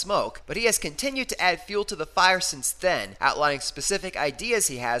blowing smoke, but he has continued to add fuel to the fire since then, outlining specific ideas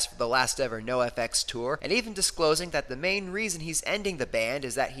he has for the last ever NoFX tour, and even disclosing that the main reason he's ending the band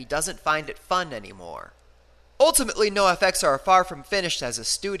is that he doesn't find it fun anymore. Ultimately, NoFX are far from finished as a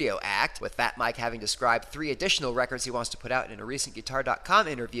studio act, with Fat Mike having described 3 additional records he wants to put out in a recent Guitar.com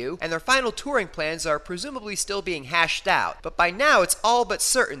interview, and their final touring plans are presumably still being hashed out, but by now it's all but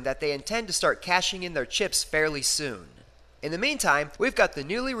certain that they intend to start cashing in their chips fairly soon. In the meantime, we've got the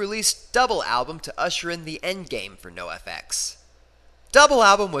newly released Double Album to usher in the endgame for NoFX. Double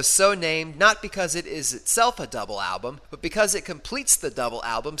Album was so named not because it is itself a double album, but because it completes the double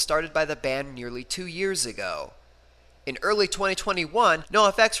album started by the band nearly 2 years ago. In early 2021,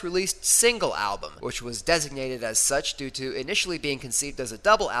 NoFX released Single Album, which was designated as such due to initially being conceived as a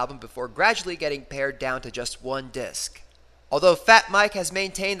double album before gradually getting pared down to just 1 disc. Although Fat Mike has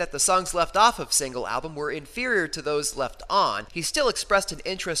maintained that the songs left off of Single Album were inferior to those left on, he still expressed an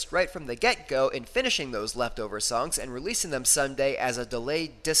interest right from the get-go in finishing those leftover songs and releasing them someday as a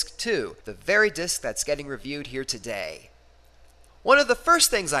delayed Disc 2, the very disc that's getting reviewed here today. One of the first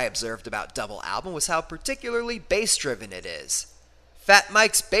things I observed about Double Album was how particularly bass-driven it is. Fat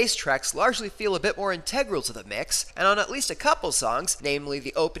Mike's bass tracks largely feel a bit more integral to the mix, and on at least a couple songs, namely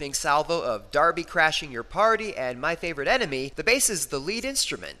the opening salvo of Darby Crashing Your Party and My Favorite Enemy, the bass is the lead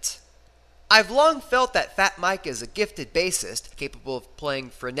instrument. I've long felt that Fat Mike is a gifted bassist, capable of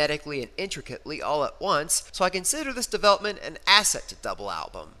playing frenetically and intricately all at once, so I consider this development an asset to Double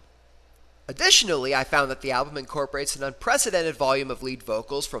Album. Additionally, I found that the album incorporates an unprecedented volume of lead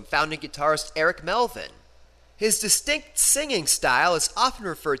vocals from founding guitarist Eric Melvin. His distinct singing style is often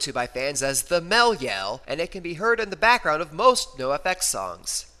referred to by fans as the Mel Yell, and it can be heard in the background of most NoFX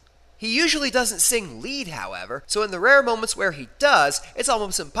songs. He usually doesn't sing lead, however, so in the rare moments where he does, it's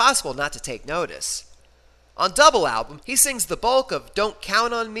almost impossible not to take notice. On Double Album, he sings the bulk of Don't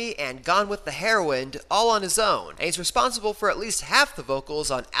Count on Me and Gone with the Heroin all on his own, and he's responsible for at least half the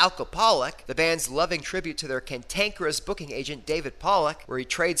vocals on Alcoholic, the band's loving tribute to their cantankerous booking agent David Pollock, where he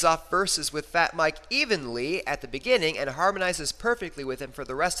trades off verses with Fat Mike evenly at the beginning and harmonizes perfectly with him for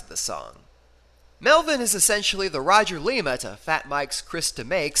the rest of the song. Melvin is essentially the Roger Lima to Fat Mike's Chris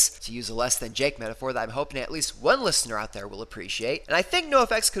DeMakes, to use a less than Jake metaphor that I'm hoping at least one listener out there will appreciate, and I think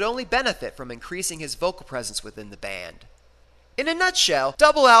NoFX could only benefit from increasing his vocal presence within the band. In a nutshell,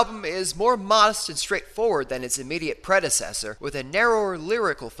 Double Album is more modest and straightforward than its immediate predecessor, with a narrower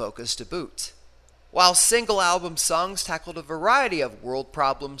lyrical focus to boot. While single album songs tackled a variety of world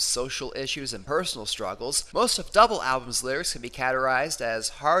problems, social issues, and personal struggles, most of Double Album's lyrics can be categorized as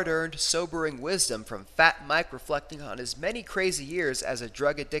hard-earned, sobering wisdom from Fat Mike reflecting on his many crazy years as a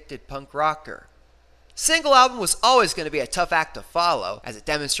drug-addicted punk rocker. Single Album was always going to be a tough act to follow, as it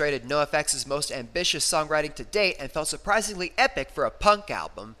demonstrated NoFX's most ambitious songwriting to date and felt surprisingly epic for a punk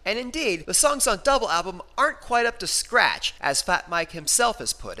album, and indeed, the songs on Double Album aren't quite up to scratch, as Fat Mike himself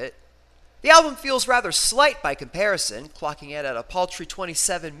has put it. The album feels rather slight by comparison, clocking it at a paltry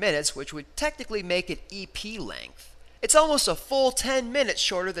 27 minutes, which would technically make it EP length. It's almost a full 10 minutes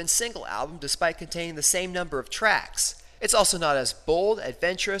shorter than Single Album, despite containing the same number of tracks. It's also not as bold,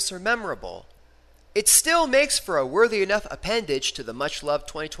 adventurous, or memorable. It still makes for a worthy enough appendage to the much-loved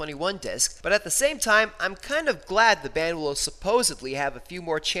 2021 disc, but at the same time, I'm kind of glad the band will supposedly have a few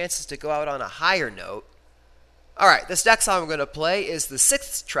more chances to go out on a higher note. Alright, this next song I'm going to play is the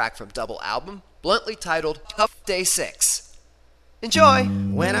 6th track from Double Album, bluntly titled Tough Day 6. Enjoy!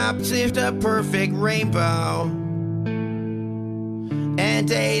 When I perceived a perfect rainbow and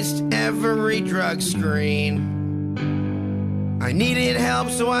dazed every drug screen, I needed help,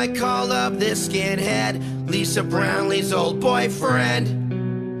 so I called up this skinhead, Lisa Brownlee's old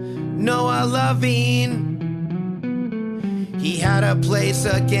boyfriend, Noah Levine. He had a place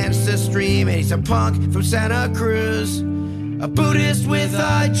against the stream, and he's a punk from Santa Cruz, a Buddhist with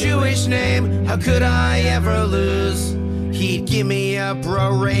a Jewish name. How could I ever lose? He'd give me a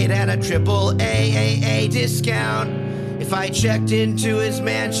bro rate and a triple AAA discount if I checked into his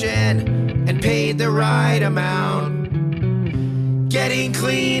mansion and paid the right amount. Getting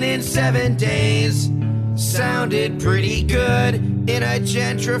clean in 7 days sounded pretty good in a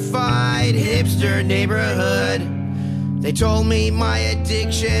gentrified hipster neighborhood. They told me my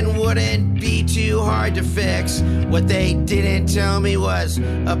addiction wouldn't be too hard to fix. What they didn't tell me was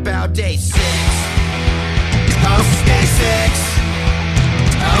about day 6. Of day 6.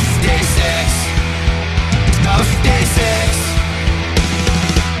 Of day 6. Of day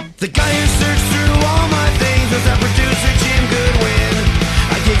 6. The guy who searched through all my things was our producer Jim Goodwin.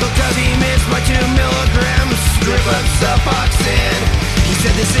 I giggled cause he missed my 2 milligram strip of Suboxone. He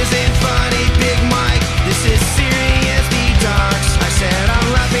said this isn't funny, Big Mike, this is serious detox. I said I'm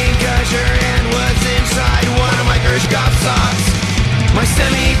laughing cause your hand was inside one of my Gershkopf socks. My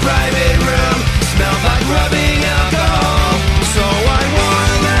semi-private room smelled like rubbing alcohol, so I wore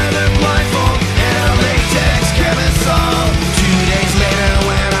a leather blindfold and a latex camisole. 2 days later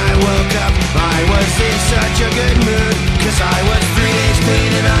when I woke up, I was in such a good mood, cause I was 3 days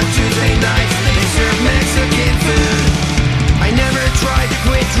clean and on Tuesday nights they served Mexican food. I never tried to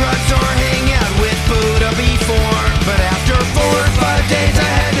quit drugs or hang out with Buddha before, but after 4 or 5 days I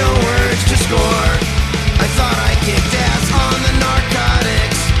had no urge to score. I thought I kicked ass on the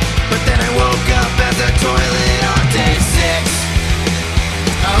narcotics, but then I woke up at the toilet on day 6.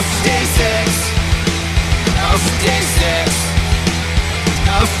 Of day 6. Of day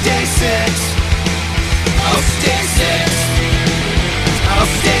 6. Of day 6. Of day 6. Of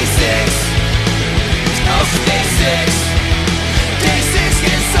day 6. Of day 6.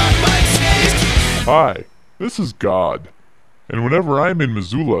 Hi, this is God, and whenever I'm in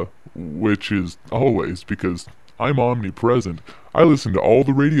Missoula, which is always because I'm omnipresent, I listen to all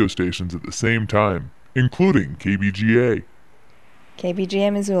the radio stations at the same time, including KBGA.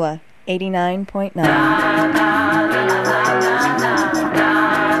 KBGA Missoula, 89.9.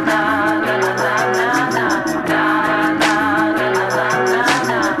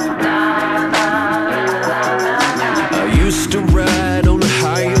 I used to ride on a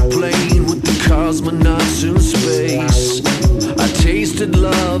higher plane with the cosmonauts in space. I tasted tasted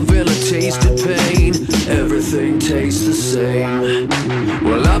love and I tasted pain. Everything tastes the same.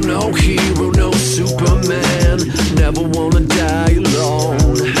 Well, I'm no hero, no Superman. Never wanna die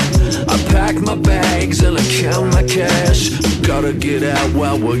alone. I pack my bags and I count my cash. Gotta get out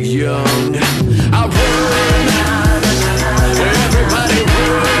while we're young. I run, everybody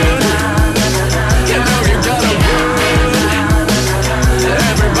run. You know you gotta run,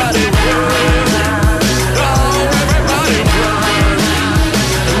 everybody run. Oh, everybody run.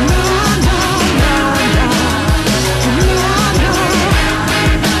 No, no, no, no, no,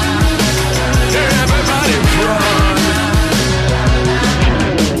 no. Everybody run.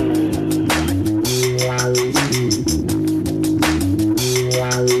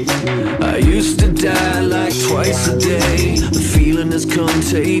 I used to die like twice a day. The feeling is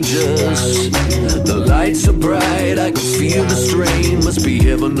contagious. The lights are bright, I can feel the strain. Must be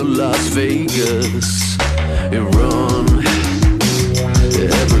heaven to Las Vegas. And run,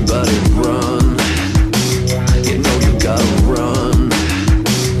 everybody run. You know you gotta run.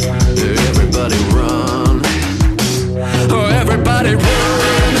 Everybody run. Oh, everybody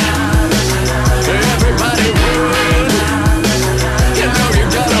run. Everybody run. You know you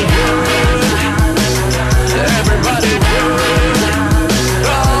gotta run. Everybody run.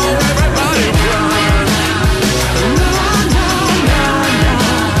 Oh, everybody run. No, no, no, no.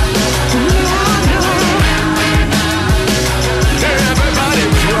 No, no.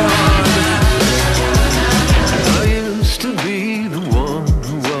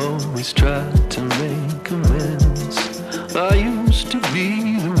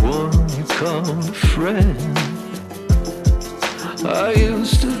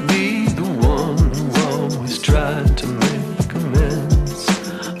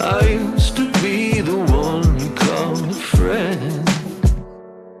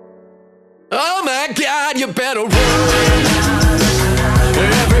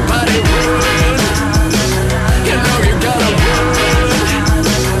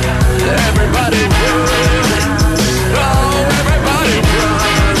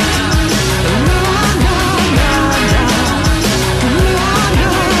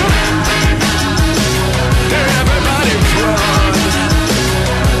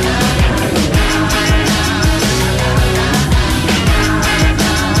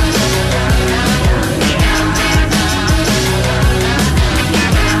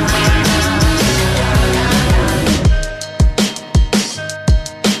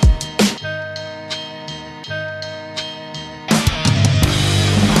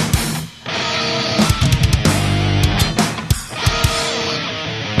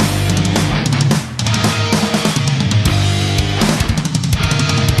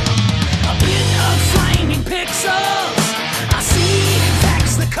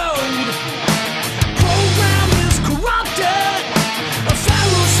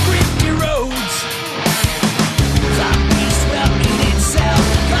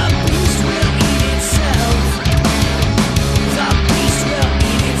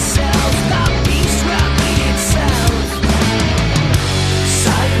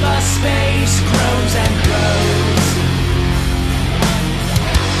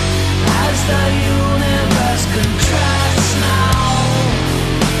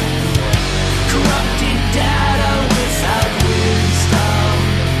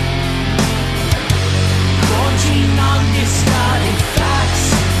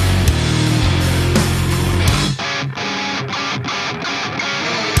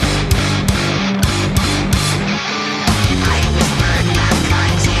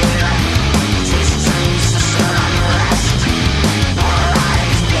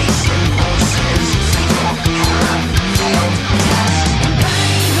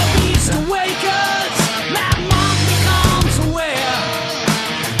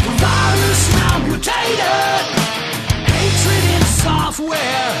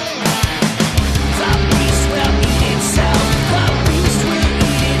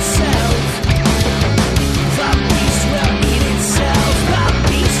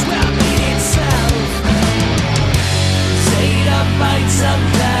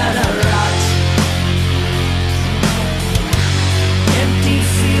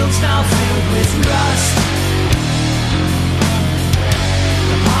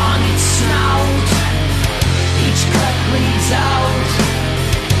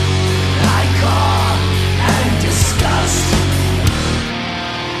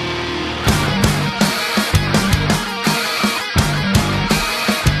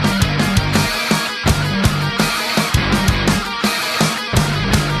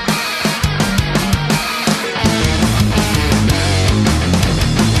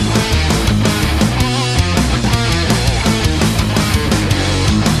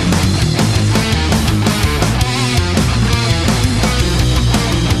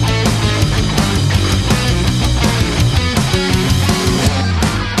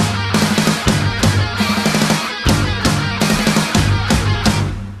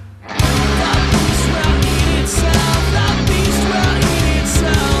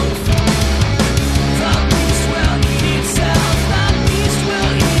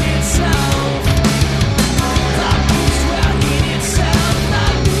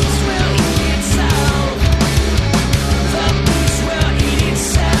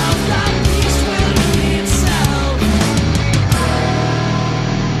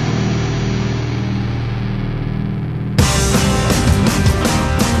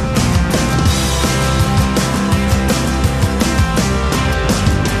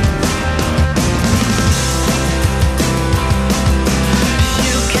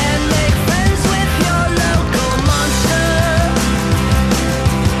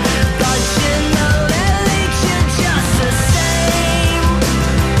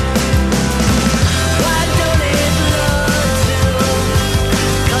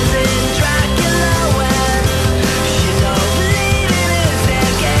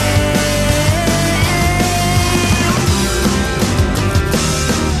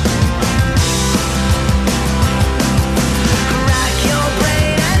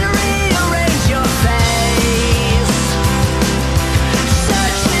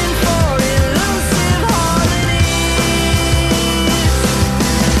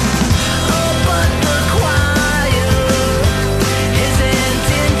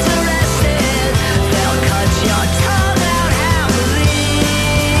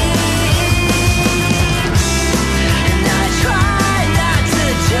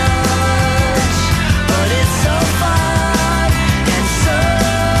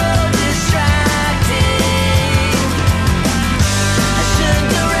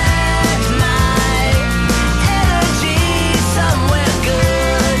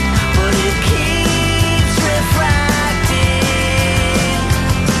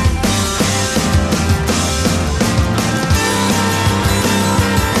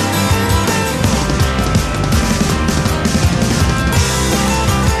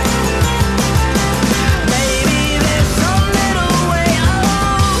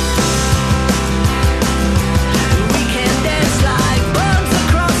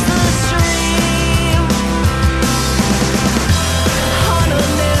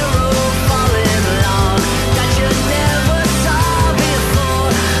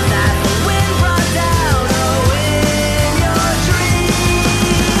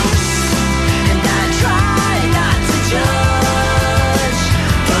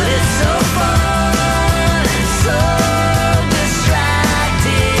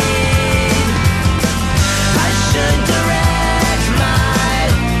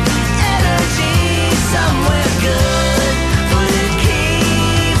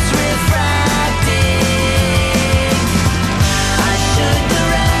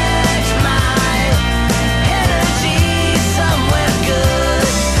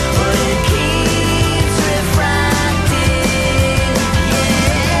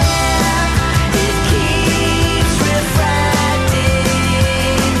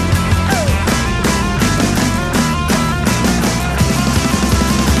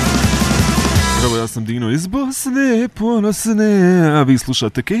 Evo, ja sam Dino iz Bosne, ponosne, a vi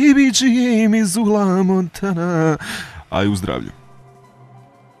slušate KBGA iz Ugla Montana. Aj u zdravlju.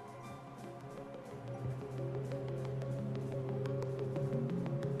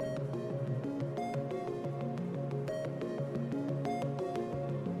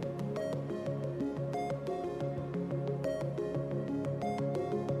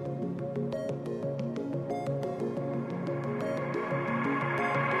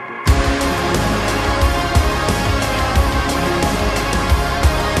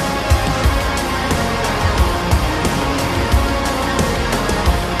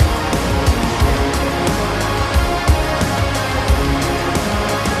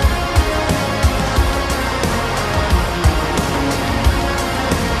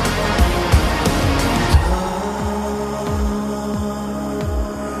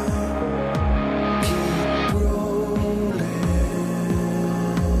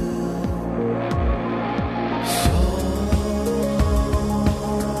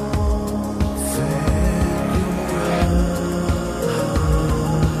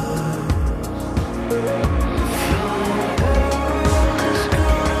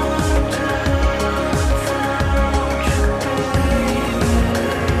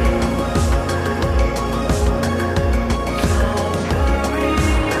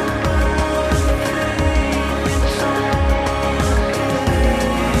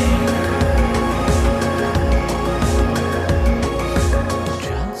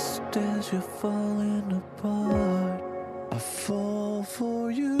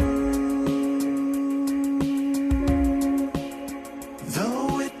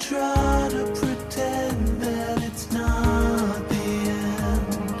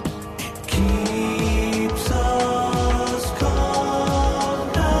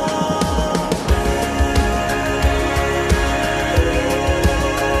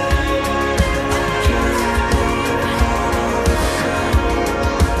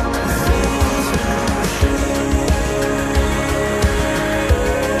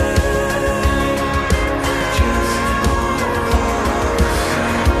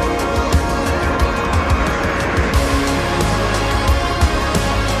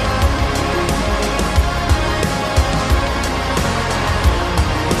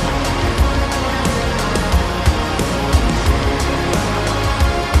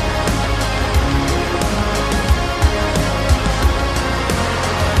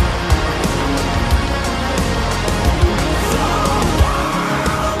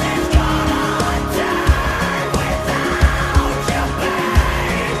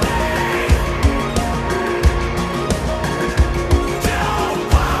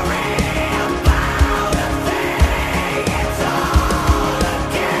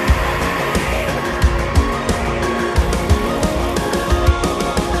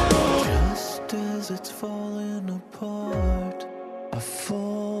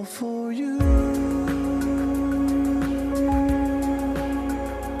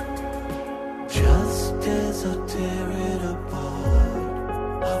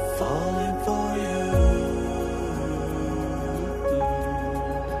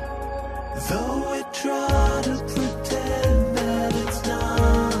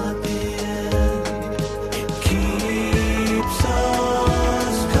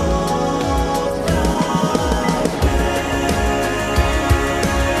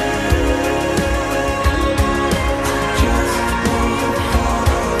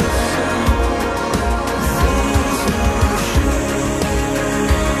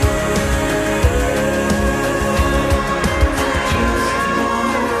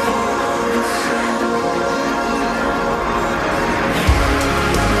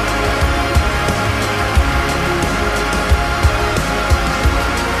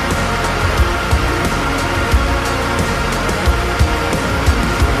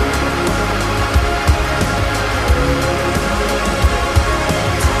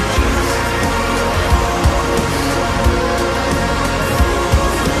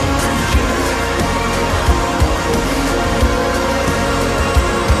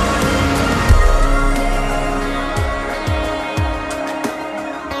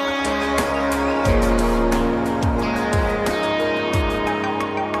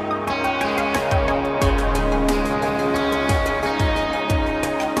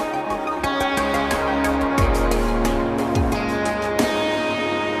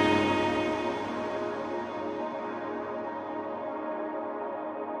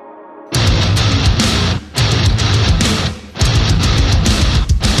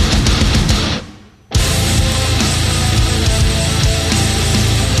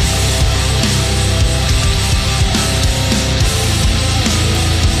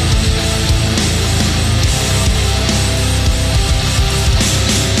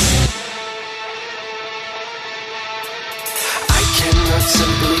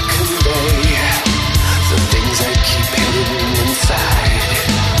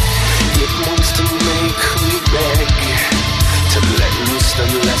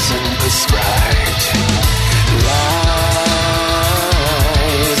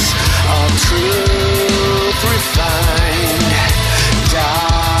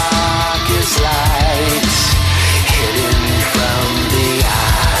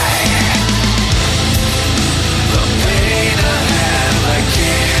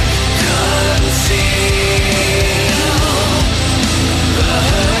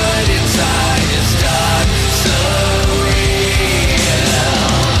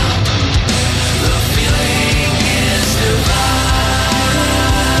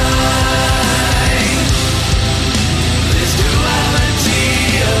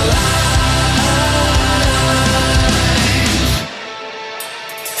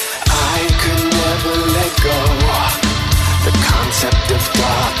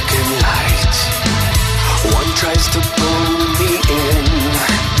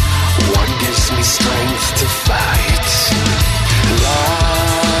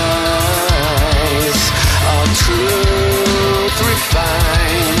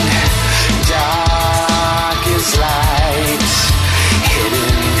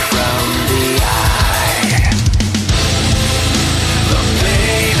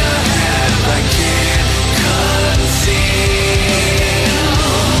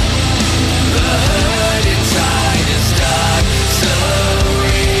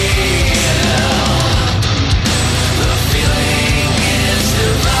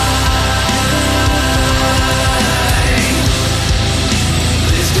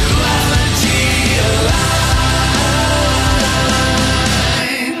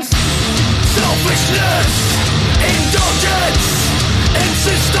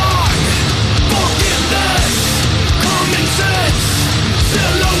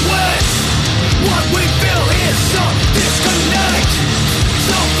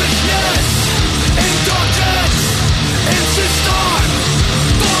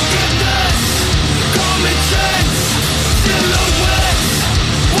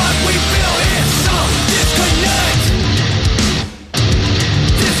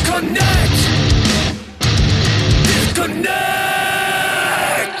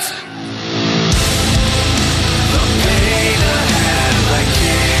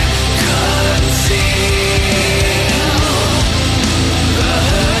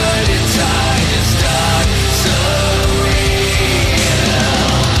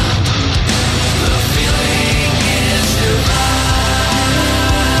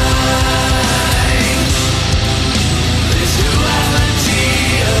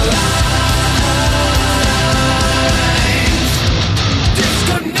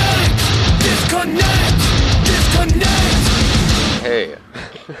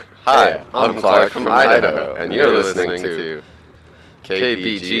 Hi, I'm Clark from Idaho, and you're listening to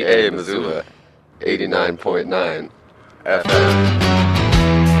KBGA Missoula, 89.9 FM.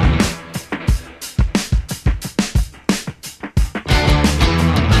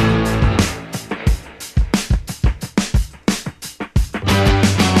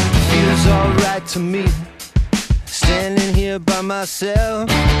 To me, standing here by myself,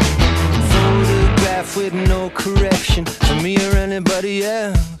 photograph with no correction for me or anybody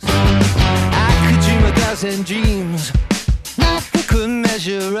else. I could dream 1,000 dreams, nothing could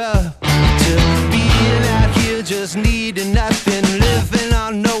measure up to being out here just needing nothing, living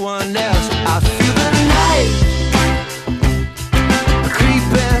on no one else. I feel the night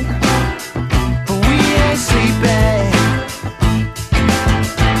creeping, but we ain't sleeping.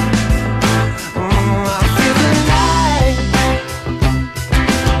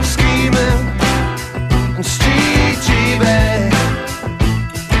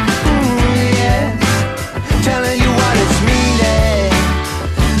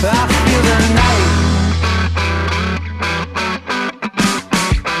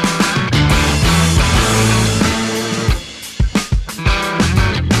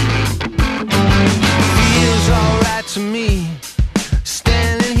 To me,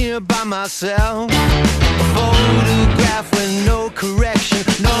 standing here by myself, a photograph with no correction,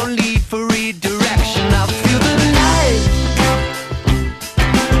 no need for redirection. I feel the night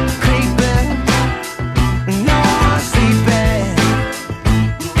creeping, no one sleeping.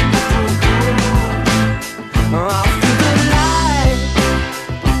 I feel the light,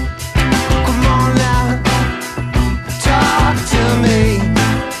 come on now, talk to me.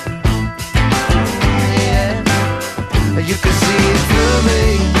 You can see it through me.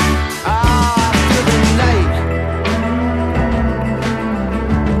 Through the night.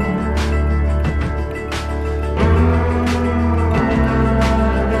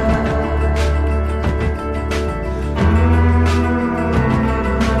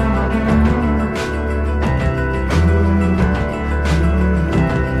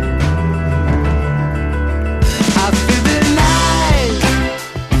 I feel the night.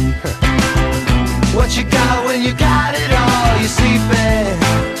 What you got when you got it all, you're sleeping.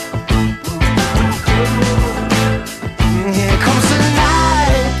 Here comes the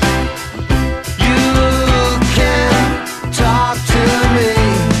night. You can talk to me.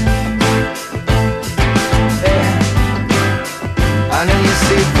 Yeah. I know you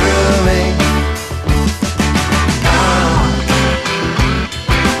see through me.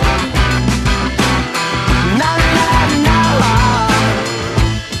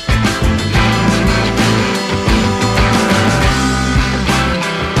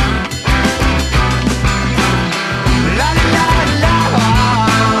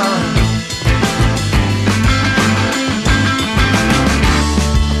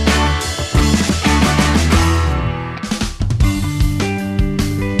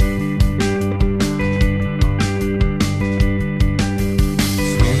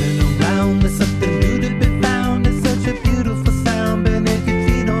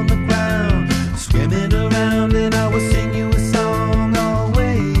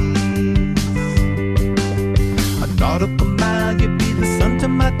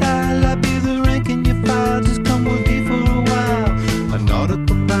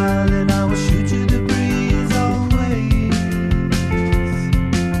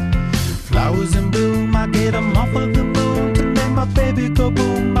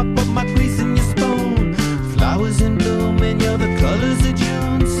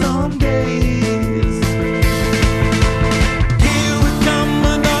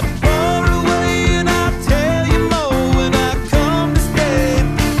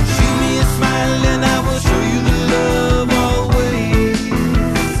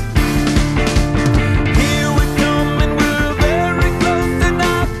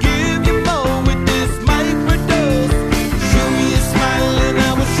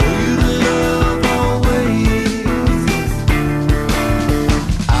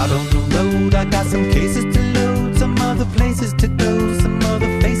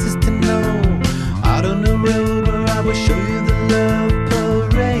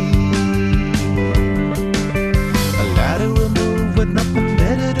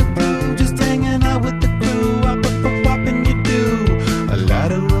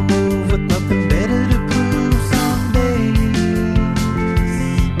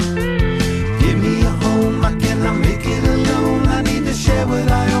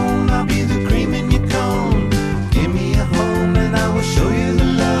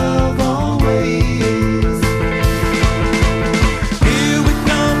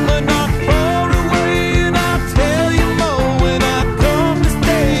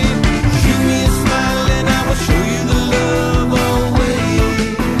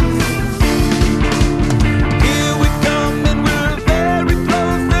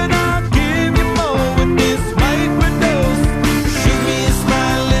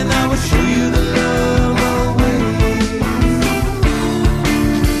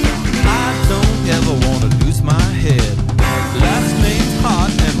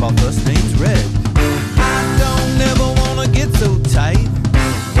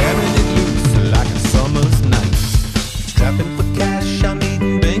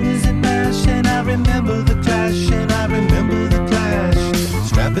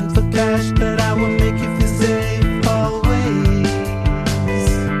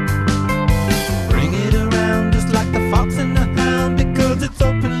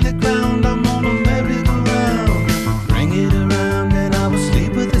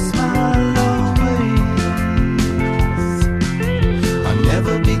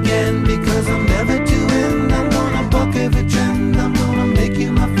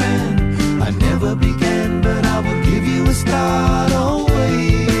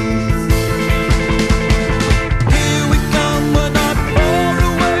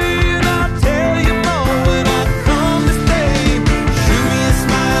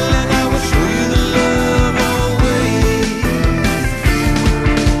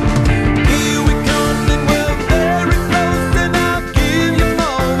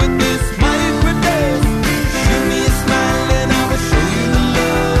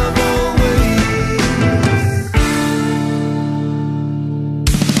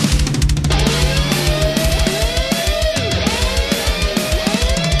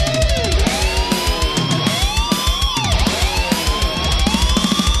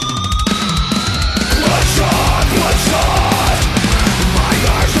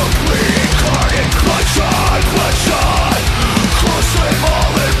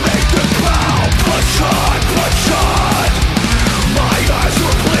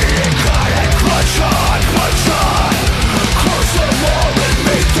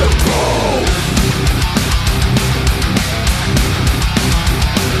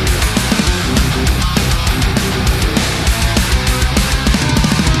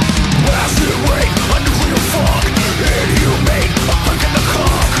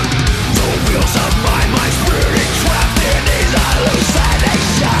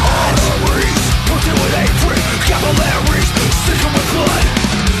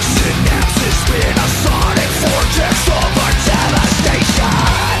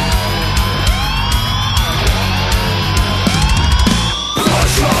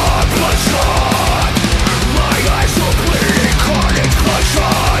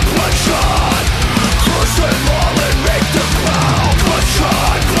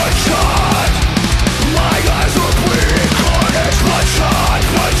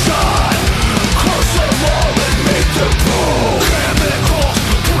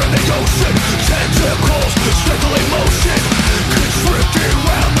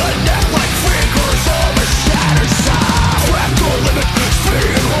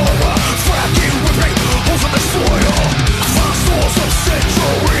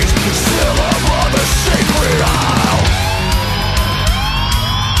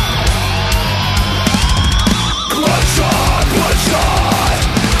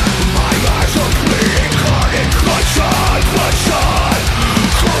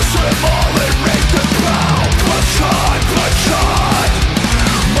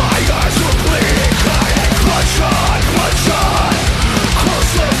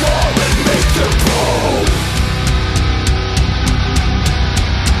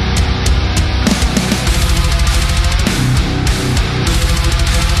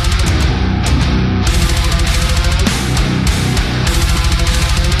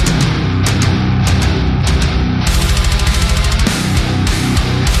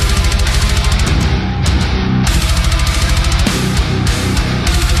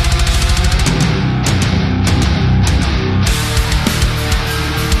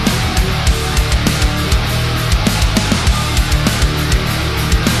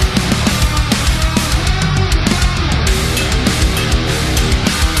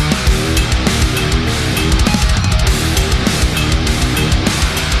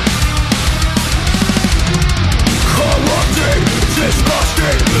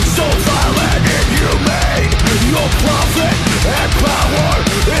 so violent, inhumane. Your profit and power,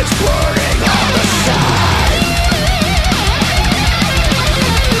 it's burning all the same.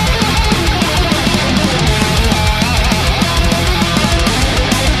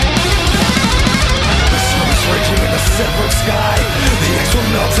 The sun is raging in the separate sky. The ice will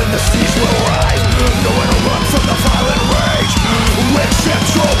melt and the seas will rise. No one will run from the violent rage when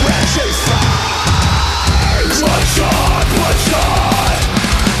central branches fly. Bloodshot, bloodshot.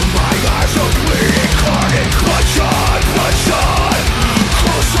 My eyes are bleeding, carnage. Bloodshot, bloodshot.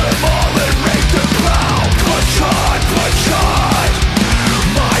 Crush them all and make them bow. Bloodshot, bloodshot.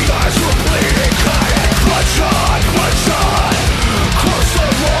 My eyes are bleeding, carnage. Bloodshot, bloodshot. Crush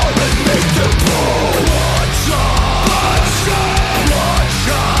them all and make them bow. Bloodshot, bloodshot,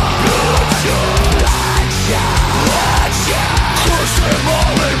 bloodshot, bloodshot, bloodshot. Crush them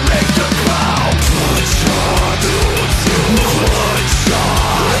all and make them bow. Bloodshot,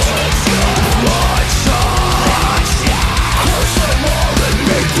 curse them all and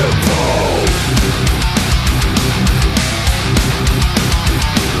make them bold.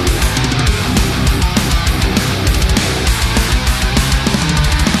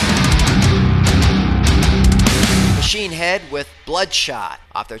 Machine Head with Bloodshot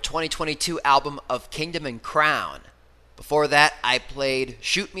off their 2022 album Of Kingdom and Crown. Before that, I played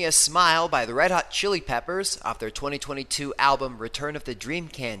Shoot Me a Smile by the Red Hot Chili Peppers off their 2022 album Return of the Dream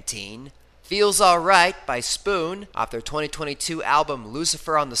Canteen. Feels Alright by Spoon off their 2022 album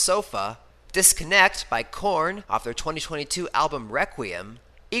Lucifer on the Sofa. Disconnect by Korn off their 2022 album Requiem.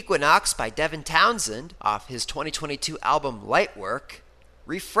 Equinox by Devin Townsend off his 2022 album Lightwork.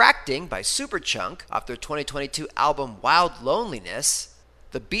 Refracting by Superchunk off their 2022 album Wild Loneliness.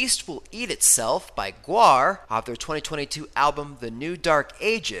 The Beast Will Eat Itself by Gwar off their 2022 album The New Dark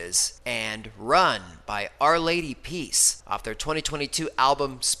Ages, and Run by Our Lady Peace off their 2022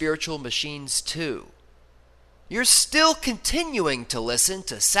 album Spiritual Machines 2. You're still continuing to listen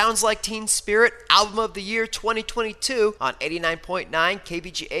to Sounds Like Teen Spirit Album of the Year 2022 on 89.9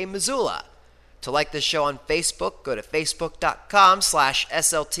 KBGA Missoula. To like this show on Facebook, go to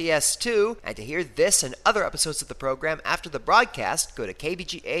facebook.com/SLTS2, and to hear this and other episodes of the program after the broadcast, go to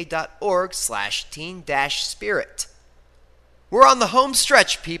kbga.org/teen-spirit. We're on the home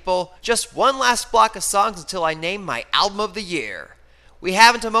stretch, people. Just one last block of songs until I name my album of the year. We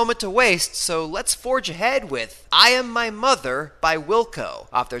haven't a moment to waste, so let's forge ahead with I Am My Mother by Wilco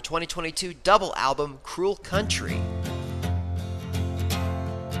off their 2022 double album Cruel Country.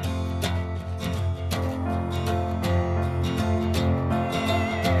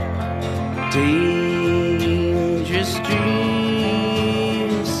 Dangerous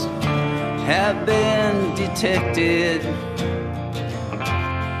dreams have been detected,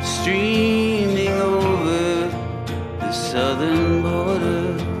 streaming over the southern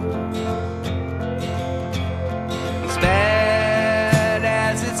border. As bad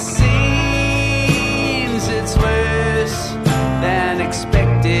as it seems, it's worse than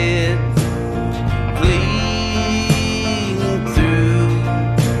expected.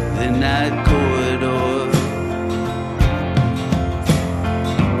 Night corridor.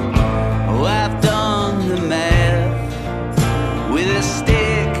 Oh, I've done the math with a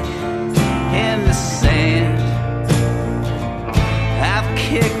stick in the sand. I've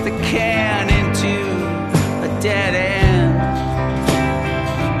kicked the can into a dead end.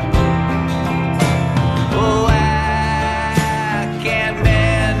 Oh, I can't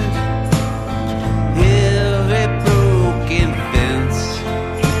mend every broken fence.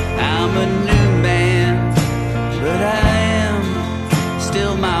 I'm a new man, but I am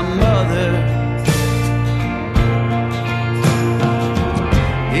still my mother.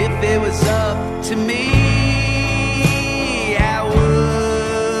 If it was up to me, I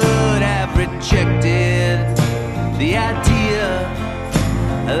would have rejected the idea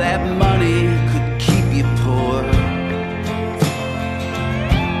that money could keep you poor.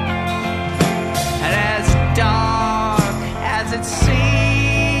 And as dark as it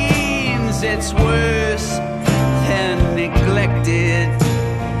seems, it's worse than neglected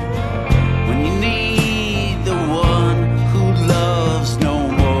when you need the one who loves no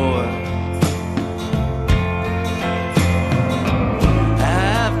more.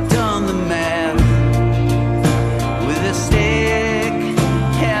 I've done the math with a stick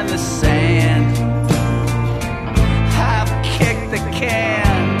and the sand. I've kicked the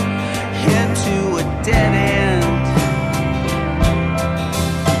can into a dead end.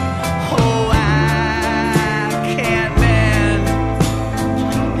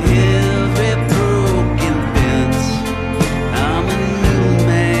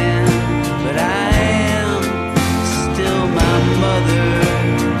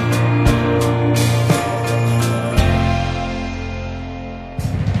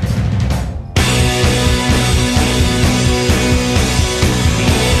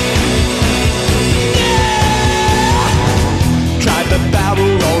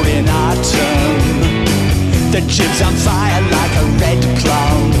 world's on fire like a red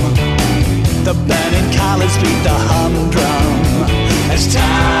plum. The burning colors beat the humdrum as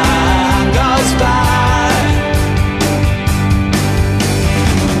time goes by.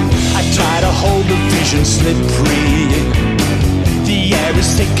 I try to hold the vision slippery. The air is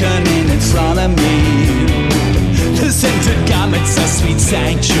thickening in front of me. The scented garment's a sweet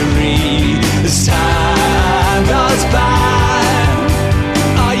sanctuary as time goes by.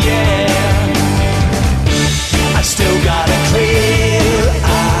 Oh yeah, I still got a clear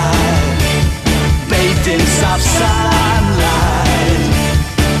eye, bathed in soft sunlight.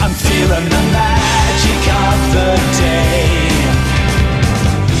 I'm feeling the magic of the day.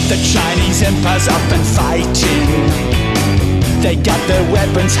 The Chinese empire's up and fighting. They got their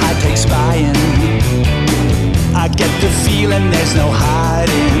weapons, high-tech spying. I get the feeling there's no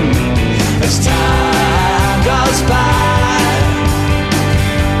hiding as time goes by.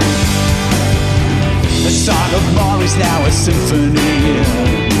 The Song of More is now a symphony,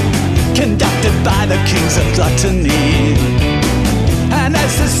 conducted by the kings of gluttony. And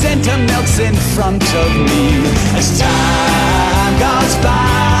as the center melts in front of me, as time goes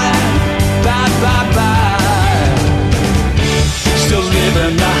by, bye, bye, bye, still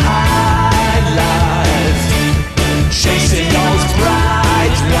living the high life, chasing those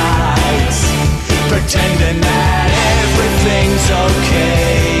bright lights, pretending that everything's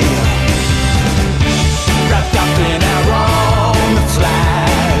okay. Wrapped up in our own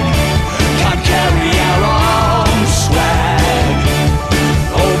flag, can't carry our own swag.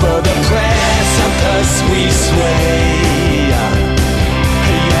 Over the precipice we sway. Yeah,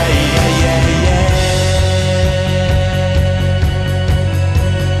 yeah, yeah, yeah.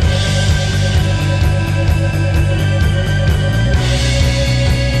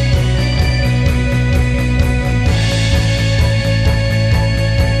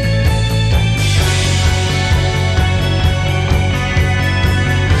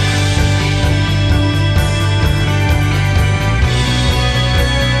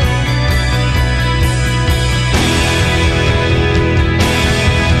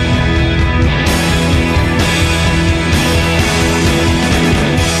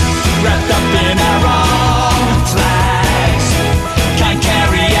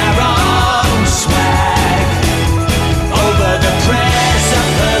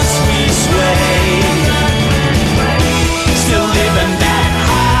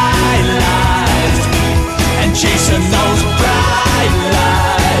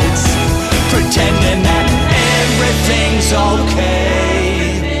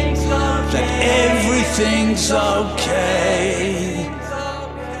 Everything's okay.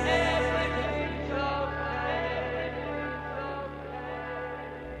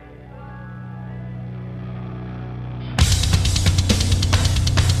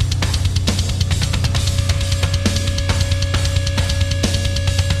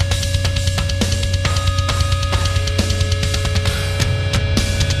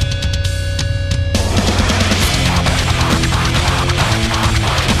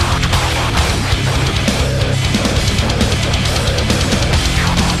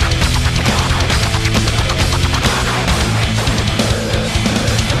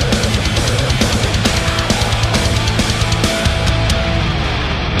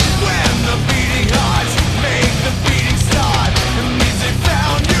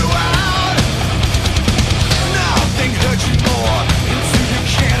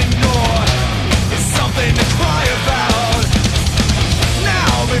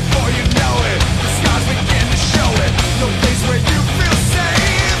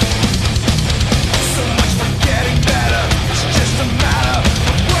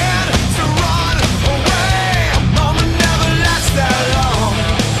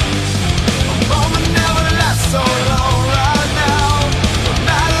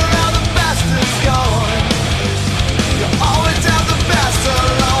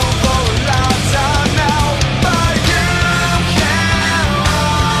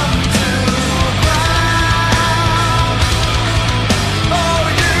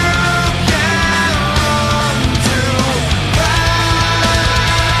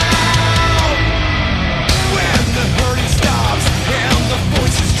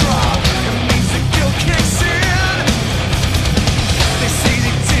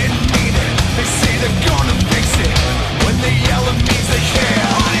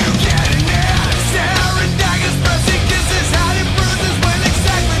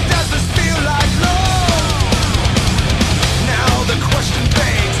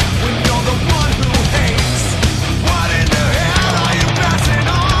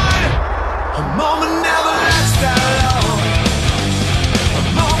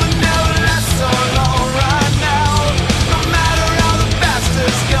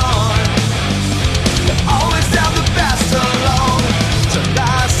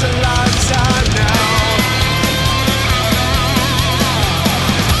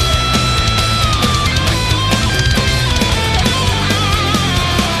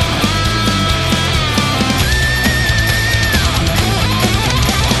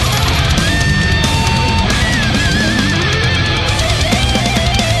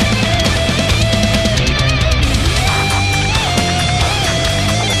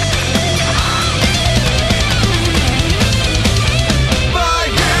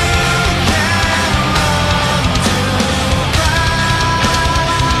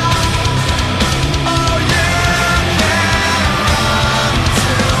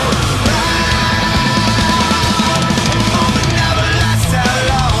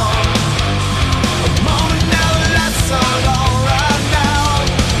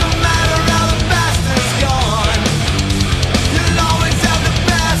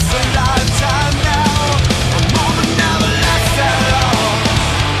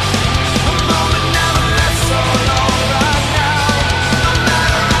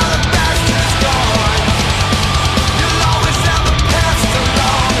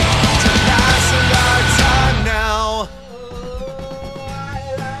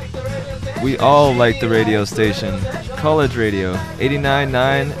 all like the radio station. College Radio,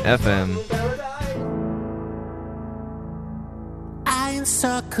 89.9 FM. In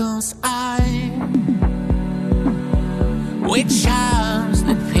circles which charms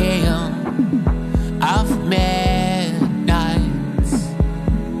the pale of midnights.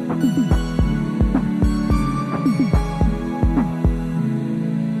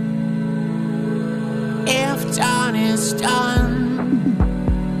 If dawn is done,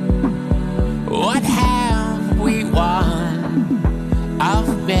 what have we won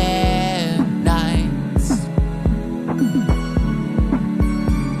of midnights?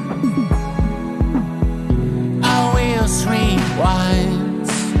 Our wheels rewind,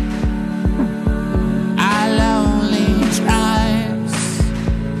 our lonely drives,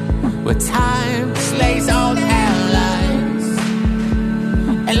 where time slays all our lives,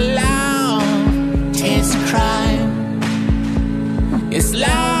 and love is crime. As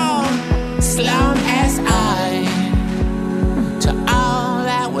long as I, to all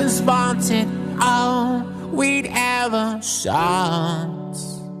that was wanted, all we'd ever sought.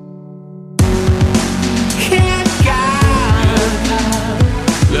 Can't guard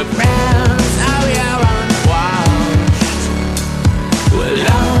the brands of your unwashed. We're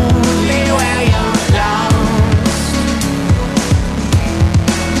lonely where you're lost.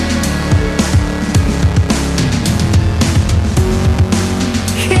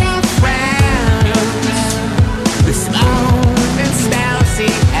 Here, friends, this moment spells the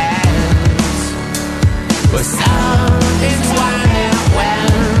end. Where something's winding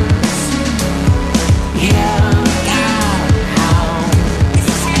wends.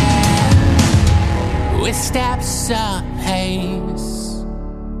 With steps apace,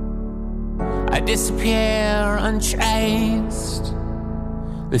 I disappear untraced.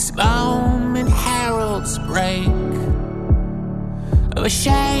 This moment heralds break of a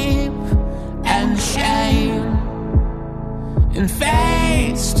shape and shame, and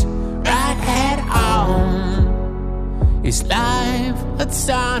faced right head on. Is life a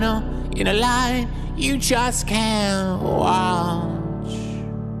tunnel in a light you just can't watch?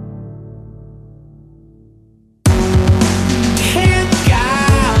 Can't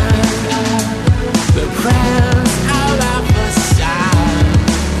guard the crowns out of the side.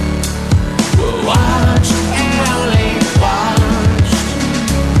 We're watched and only watched.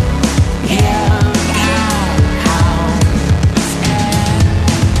 Yeah, how it's end.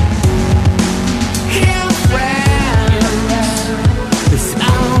 Here, friends, this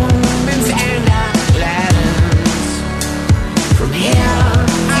moment's end at glance. From here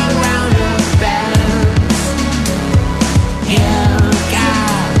around the bends. Yeah,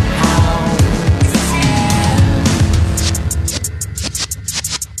 how it's end.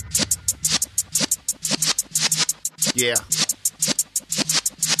 Yeah.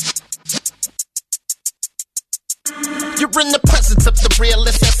 You're in the presence of the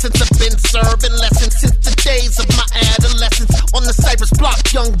realest essence. I've been serving lessons since the days of my adolescence. On the Cypress block,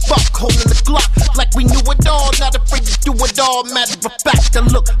 young buck holding the Glock like we knew it all. Not afraid to do it all. Matter of fact, I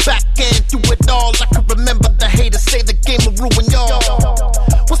look back and do it all. I can remember the haters say the game will ruin y'all.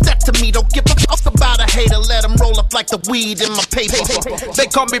 What's that to me? Don't give a fuck about a hater. Let them roll up like the weed in my paper. They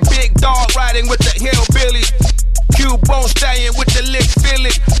call me Big Dog, riding with the hillbillies. Q-Bone stallion with the lick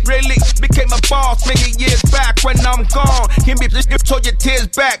feeling. Really became a boss many years back. When I'm gone, give me this gift so your tears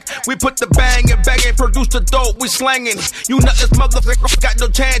back. We put the bang and bang and produce the dope we slanging. You nutless motherfucker got no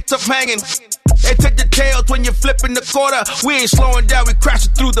chance of hanging. They take the tails when you're flipping the quarter. We ain't slowing down, we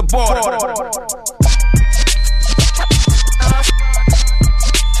crashing through the border.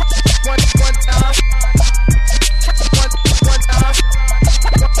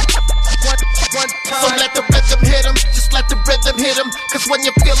 So let the rhythm hit him, just let the rhythm hit him. Cause when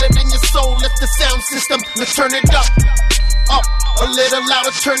you feel it in your soul, lift the sound system. Let's turn it up, a little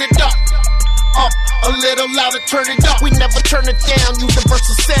louder, turn it up, a little louder, turn it up. We never turn it down,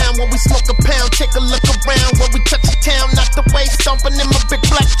 universal sound. When we smoke a pound, take a look around. When we touch the town, not the way, stomping in my big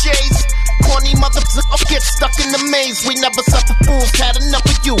black J's. Corny motherfuckers get stuck in the maze. We never suffer fools, had enough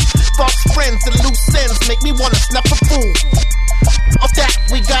of you. False friends and loose ends make me wanna snuff a fool. Of that,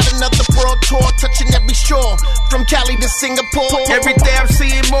 we got another world tour, touching every shore, from Cali to Singapore. Every day I'm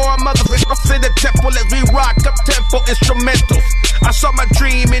seeing more motherfuckers in the temple as we rock up tempo instrumentals. I saw my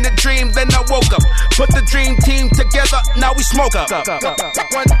dream in a dream, then I woke up. Put the dream team together, now we smoke up. So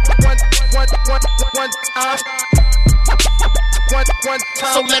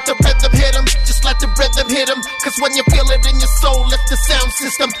let the rhythm hit him, just let the rhythm hit him. Cause when you feel it in your soul, lift the sound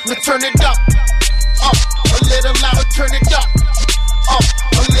system. Let's turn it up, a little louder, turn it up,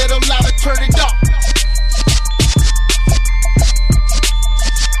 a little louder, turn it up.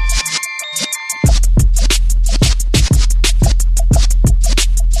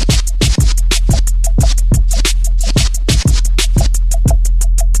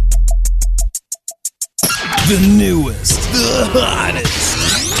 The newest, the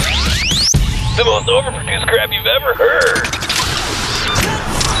hottest, the most overproduced crap you've ever heard.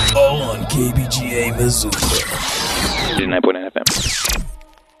 All on KBGA Missoula. 89.9 FM.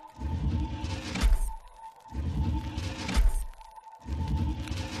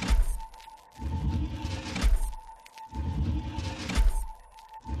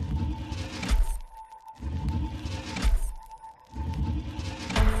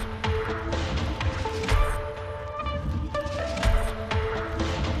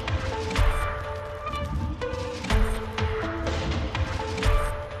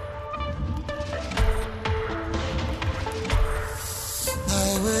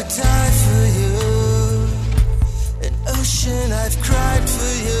 I've cried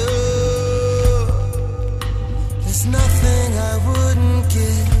for you. There's nothing I wouldn't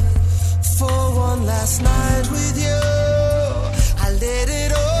give for one last night with you. I laid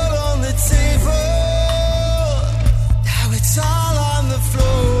it all on the table. Now it's all on the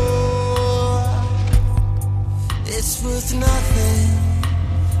floor. It's worth nothing,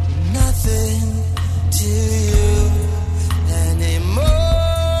 nothing to you anymore.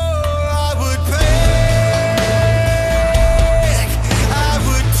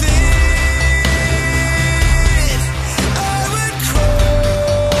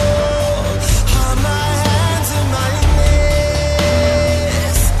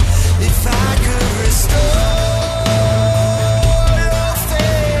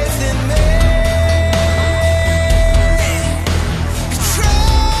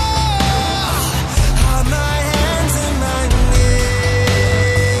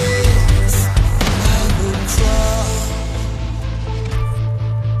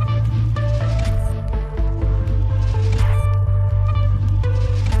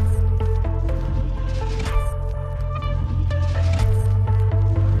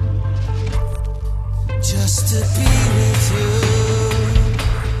 Just to be with you,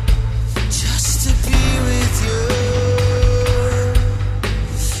 just to be with you.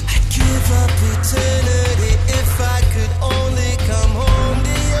 I'd give up eternity if I could only come home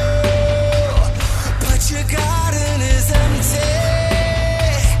to you. But your garden is empty,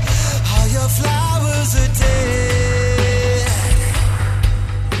 all your flowers are dead.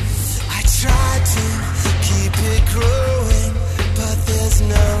 I tried to keep it growing, but there's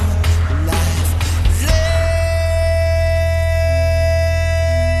no life.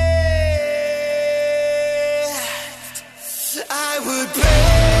 I would beg,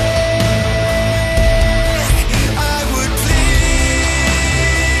 I would plead,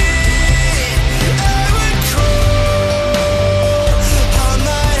 I would crawl on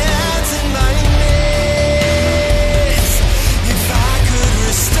my hands and my knees if I could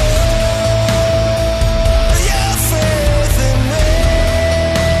restore your faith in me.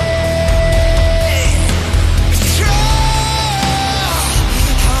 Crawl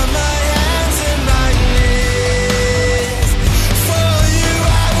on my hands and my knees. For you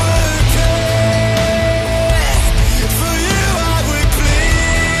I would beg, for you I would plead.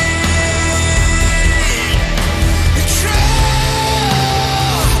 Crawl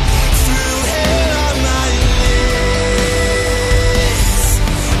through hell on my knees,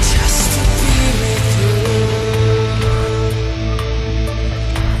 just to be with you,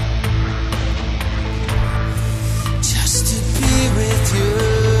 just to be with you.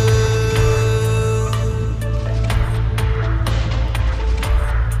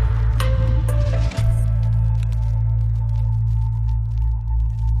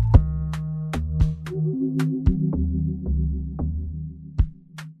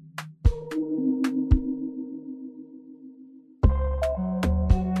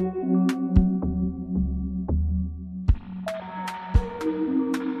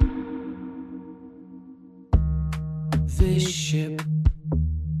 This ship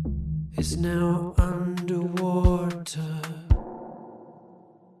is now underwater,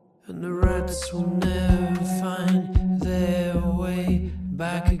 and the rats will never find their way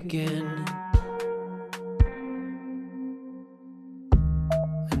back again.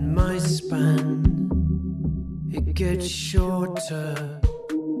 And my span, it gets shorter.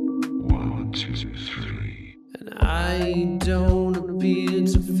 1, 2, 3. And I don't appear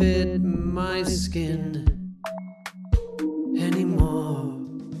to fit my skin anymore.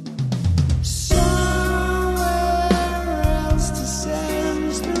 Somewhere else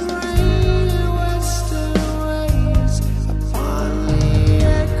descends the rain, western waves upon the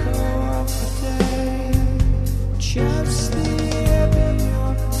echo of the day, just the ebbing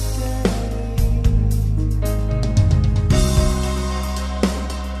of the day.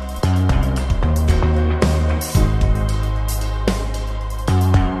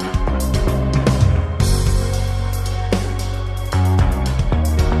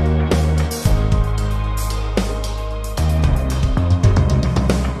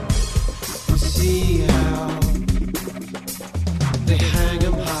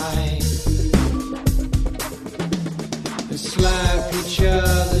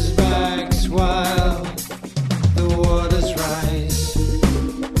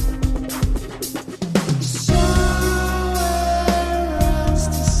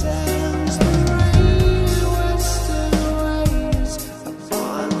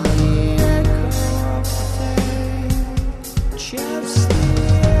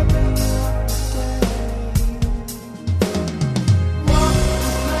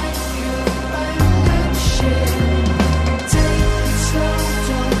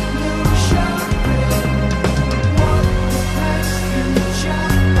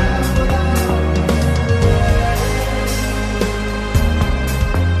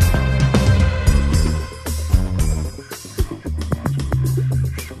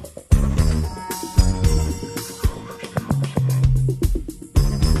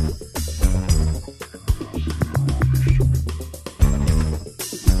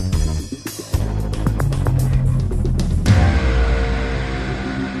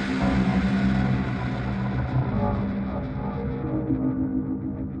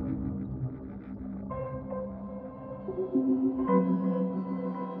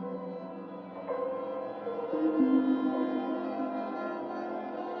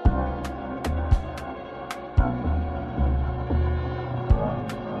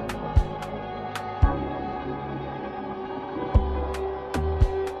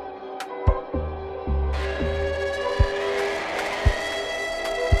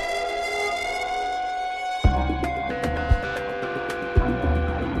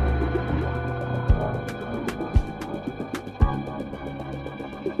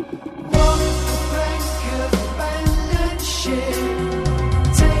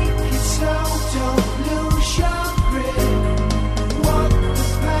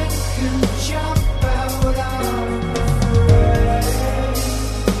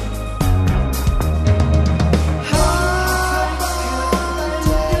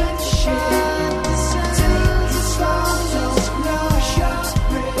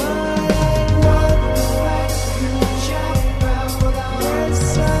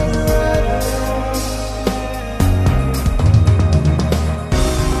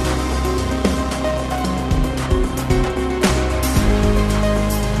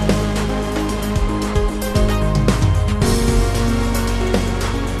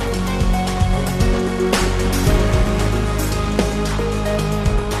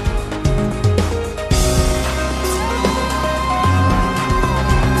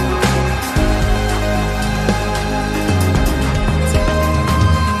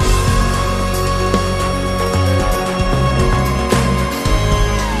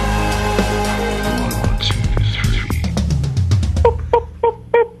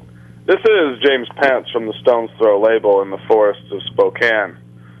 This is James Pants from the Stone's Throw label in the forests of Spokane.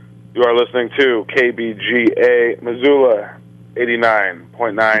 You are listening to KBGA Missoula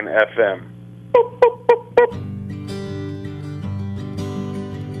 89.9 FM.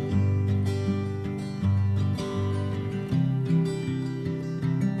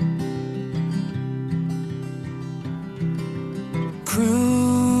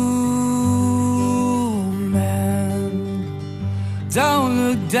 Don't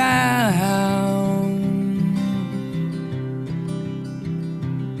look down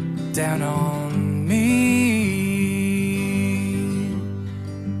on me,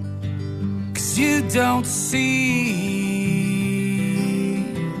 'cause you don't see.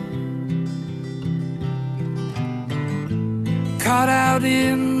 Caught out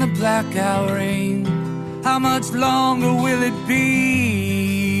in the blackout rain, how much longer will it be?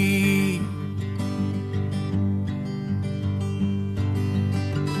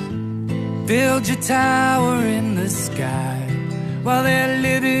 Build your tower in the sky while they're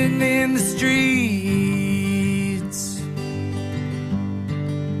living in the streets.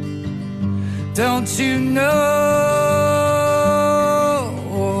 Don't you know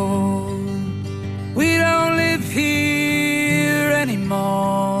we don't live here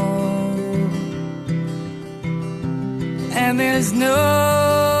anymore, and there's nowhere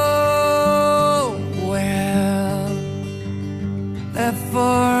left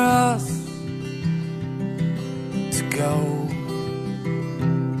for us to go.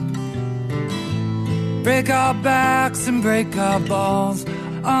 Break our backs and break our balls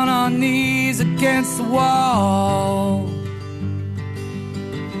on our knees against the wall.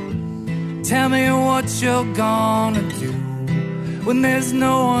 Tell me what you're gonna do when there's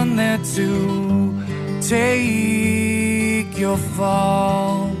no one there to take your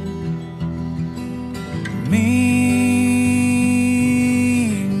fall. Mean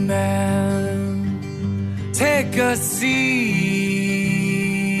man, take a seat,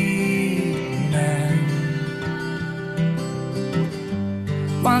 man.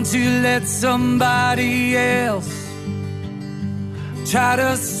 Why don't you let somebody else try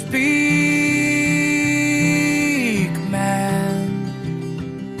to speak, man?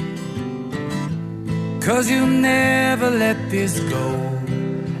 'Cause you'll never let this go,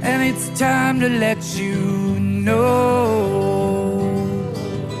 and it's time to let you know.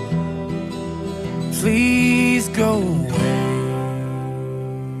 please go away.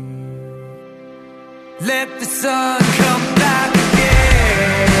 Let the sun come back again.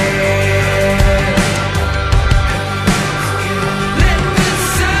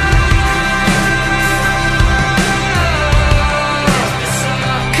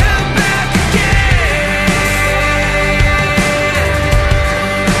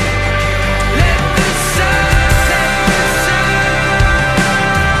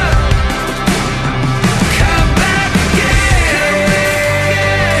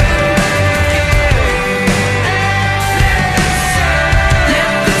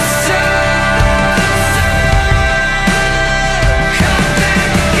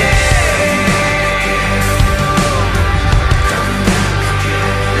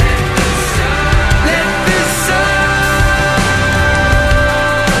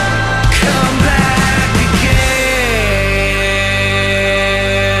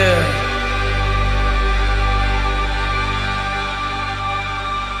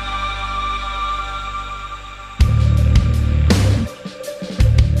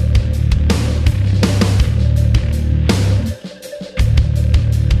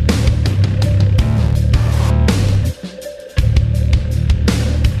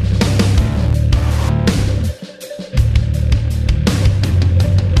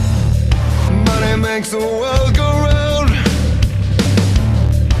 Makes the world go round.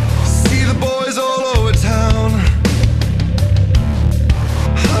 See the boys all over town.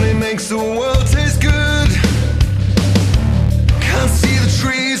 Honey makes the world taste good. Can't see the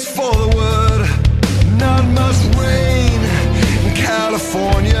trees for the wood. Not much rain in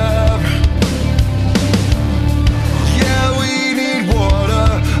California. Yeah, we need water.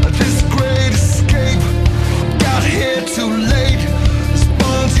 This great escape got here too late. There's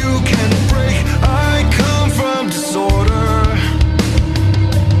bonds you can break. I come from disorder.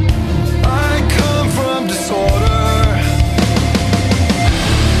 I come from disorder.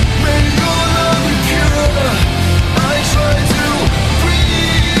 May your love be pure. I try to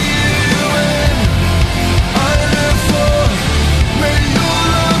breathe you in. I live for. May your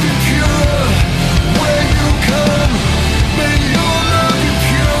love be pure. When you come. May your love be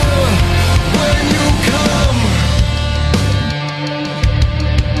pure. When you come.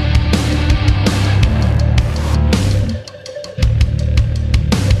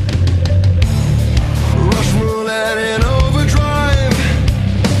 Rush roulette in overdrive.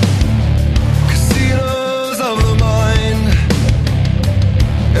 Casinos of the mind.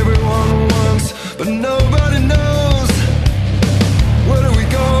 Everyone wants, but nobody knows. Where do we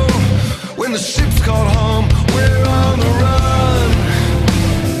go when the ship's called home? We're on the run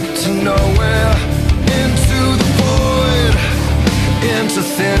to nowhere, into the void, into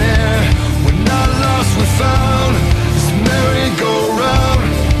thin air. We're not lost, we're found. This merry-go-round,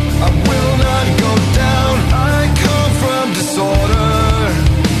 I will not go down. I come from disorder.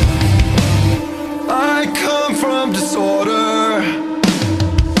 I come from disorder.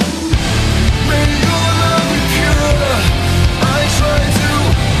 May your love be pure. I try to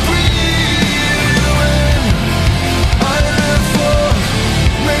breathe you in. I live for.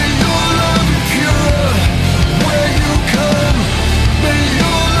 May your love be pure. When you come. May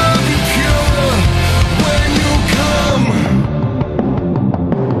your love be pure. When you come.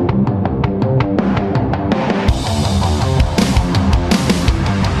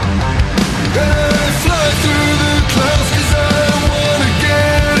 I fly through the clouds 'cause I wanna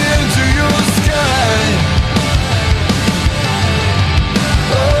get into your sky.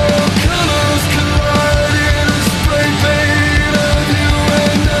 Oh, colors collide in a spray paint of you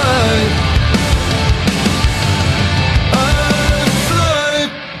and I fly.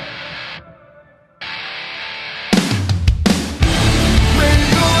 May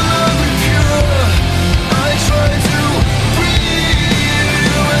your love be pure. I try to breathe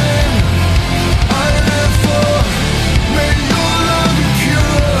you in. I live for. May your love be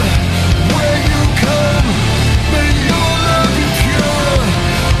pure. When you come. May your love be pure.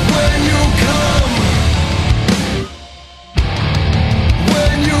 When you come.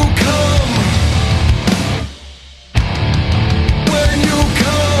 When you come. When you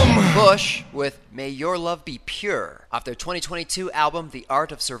come. Bush with May Your Love Be Pure off their 2022 album The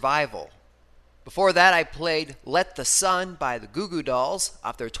Art of Survival. Before that, I played Let the Sun by the Goo Goo Dolls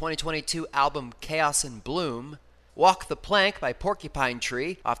off their 2022 album Chaos in Bloom. Walk the Plank by Porcupine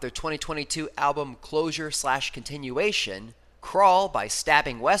Tree off their 2022 album Closure/Continuation. Crawl by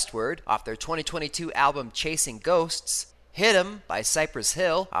Stabbing Westward off their 2022 album Chasing Ghosts. Hit 'Em by Cypress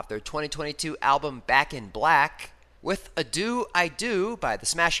Hill off their 2022 album Back in Black. With Ado I Do by the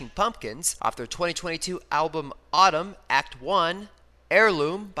Smashing Pumpkins off their 2022 album Autumn Act 1.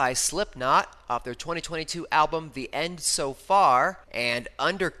 Heirloom by Slipknot off their 2022 album The End So Far, and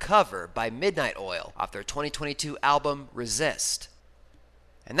Undercover by Midnight Oil off their 2022 album Resist.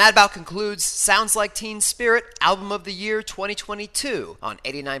 And that about concludes Sounds Like Teen Spirit Album of the Year 2022 on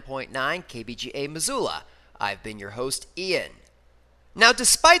 89.9 KBGA Missoula. I've been your host, Ian. Now,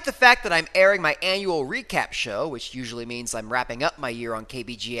 despite the fact that I'm airing my annual recap show, which usually means I'm wrapping up my year on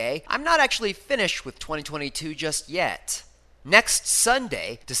KBGA, I'm not actually finished with 2022 just yet. Next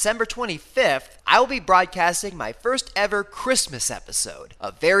Sunday, December 25th, I will be broadcasting my first ever Christmas episode,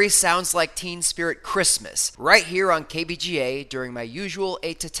 A Very Sounds Like Teen Spirit Christmas, right here on KBGA during my usual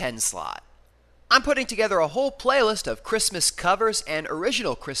 8 to 10 slot. I'm putting together a whole playlist of Christmas covers and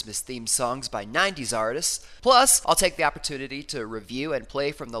original Christmas theme songs by 90s artists, plus I'll take the opportunity to review and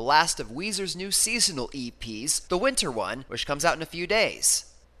play from the last of Weezer's new seasonal EPs, the winter one, which comes out in a few days.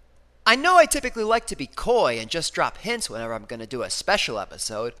 I know I typically like to be coy and just drop hints whenever I'm going to do a special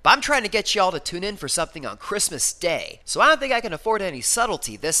episode, but I'm trying to get y'all to tune in for something on Christmas Day, so I don't think I can afford any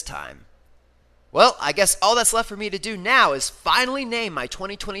subtlety this time. Well, I guess all that's left for me to do now is finally name my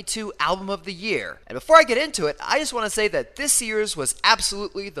 2022 Album of the Year. And before I get into it, I just want to say that this year's was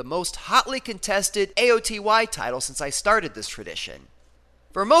absolutely the most hotly contested AOTY title since I started this tradition.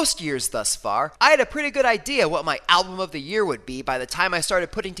 For most years thus far, I had a pretty good idea what my album of the year would be by the time I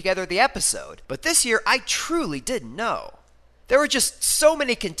started putting together the episode, but this year I truly didn't know. There were just so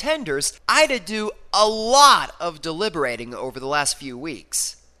many contenders, I had to do a lot of deliberating over the last few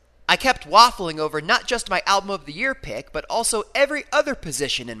weeks. I kept waffling over not just my album of the year pick, but also every other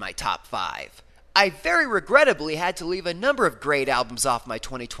position in my top 5. I very regrettably had to leave a number of great albums off my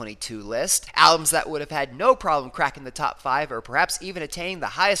 2022 list, albums that would have had no problem cracking the top 5 or perhaps even attaining the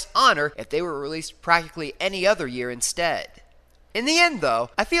highest honor if they were released practically any other year instead. In the end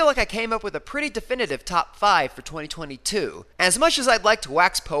though, I feel like I came up with a pretty definitive top 5 for 2022, and as much as I'd like to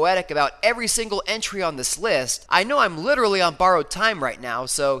wax poetic about every single entry on this list, I know I'm literally on borrowed time right now,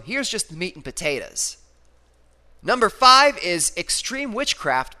 so here's just the meat and potatoes. Number 5 is Extreme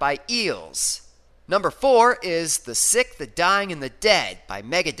Witchcraft by Eels. Number 4 is The Sick, the Dying, and the Dead by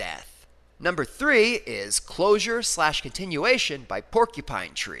Megadeth. Number 3 is Closure/Continuation by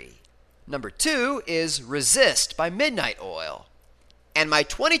Porcupine Tree. Number 2 is Resist by Midnight Oil. And my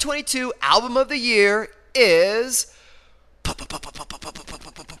 2022 Album of the Year is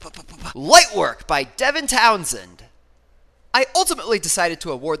Lightwork by Devin Townsend. I ultimately decided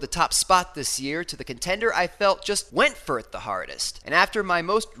to award the top spot this year to the contender I felt just went for it the hardest, and after my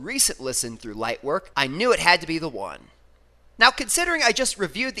most recent listen through Lightwork, I knew it had to be the one. Now, considering I just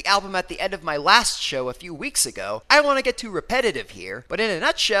reviewed the album at the end of my last show a few weeks ago, I don't want to get too repetitive here, but in a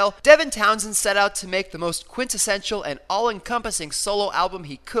nutshell, Devin Townsend set out to make the most quintessential and all-encompassing solo album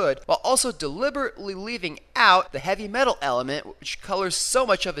he could, while also deliberately leaving out the heavy metal element which colors so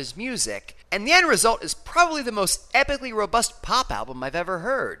much of his music, and the end result is probably the most epically robust pop album I've ever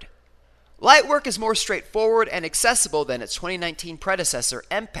heard. Lightwork is more straightforward and accessible than its 2019 predecessor,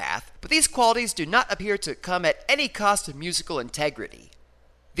 Empath, but these qualities do not appear to come at any cost of musical integrity.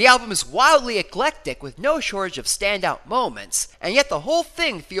 The album is wildly eclectic with no shortage of standout moments, and yet the whole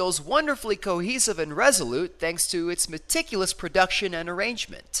thing feels wonderfully cohesive and resolute thanks to its meticulous production and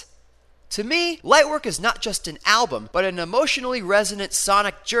arrangement. To me, Lightwork is not just an album, but an emotionally resonant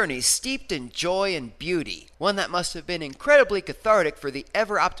sonic journey steeped in joy and beauty, one that must have been incredibly cathartic for the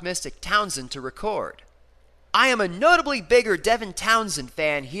ever-optimistic Townsend to record. I am a notably bigger Devin Townsend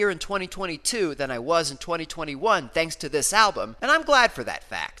fan here in 2022 than I was in 2021 thanks to this album, and I'm glad for that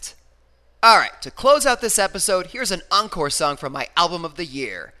fact. Alright, to close out this episode, here's an encore song from my Album of the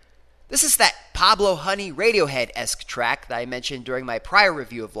Year. This is that Pablo Honey Radiohead-esque track that I mentioned during my prior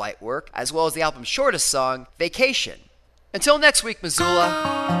review of Lightwork, as well as the album's shortest song, Vacation. Until next week,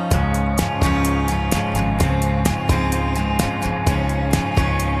 Missoula.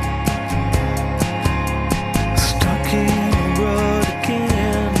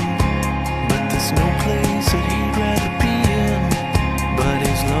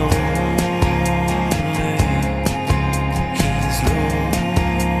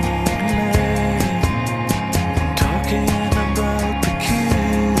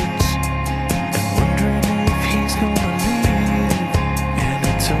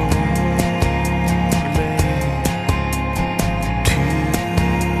 It's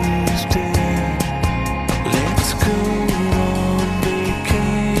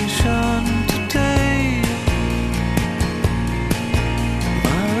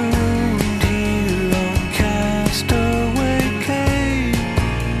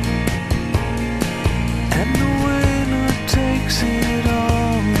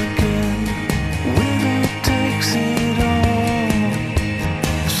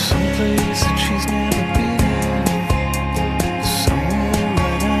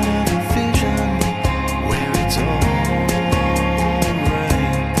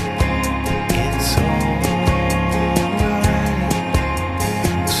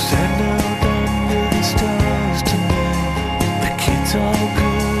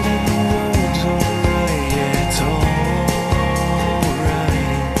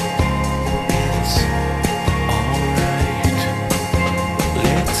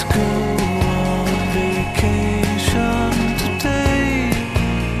school.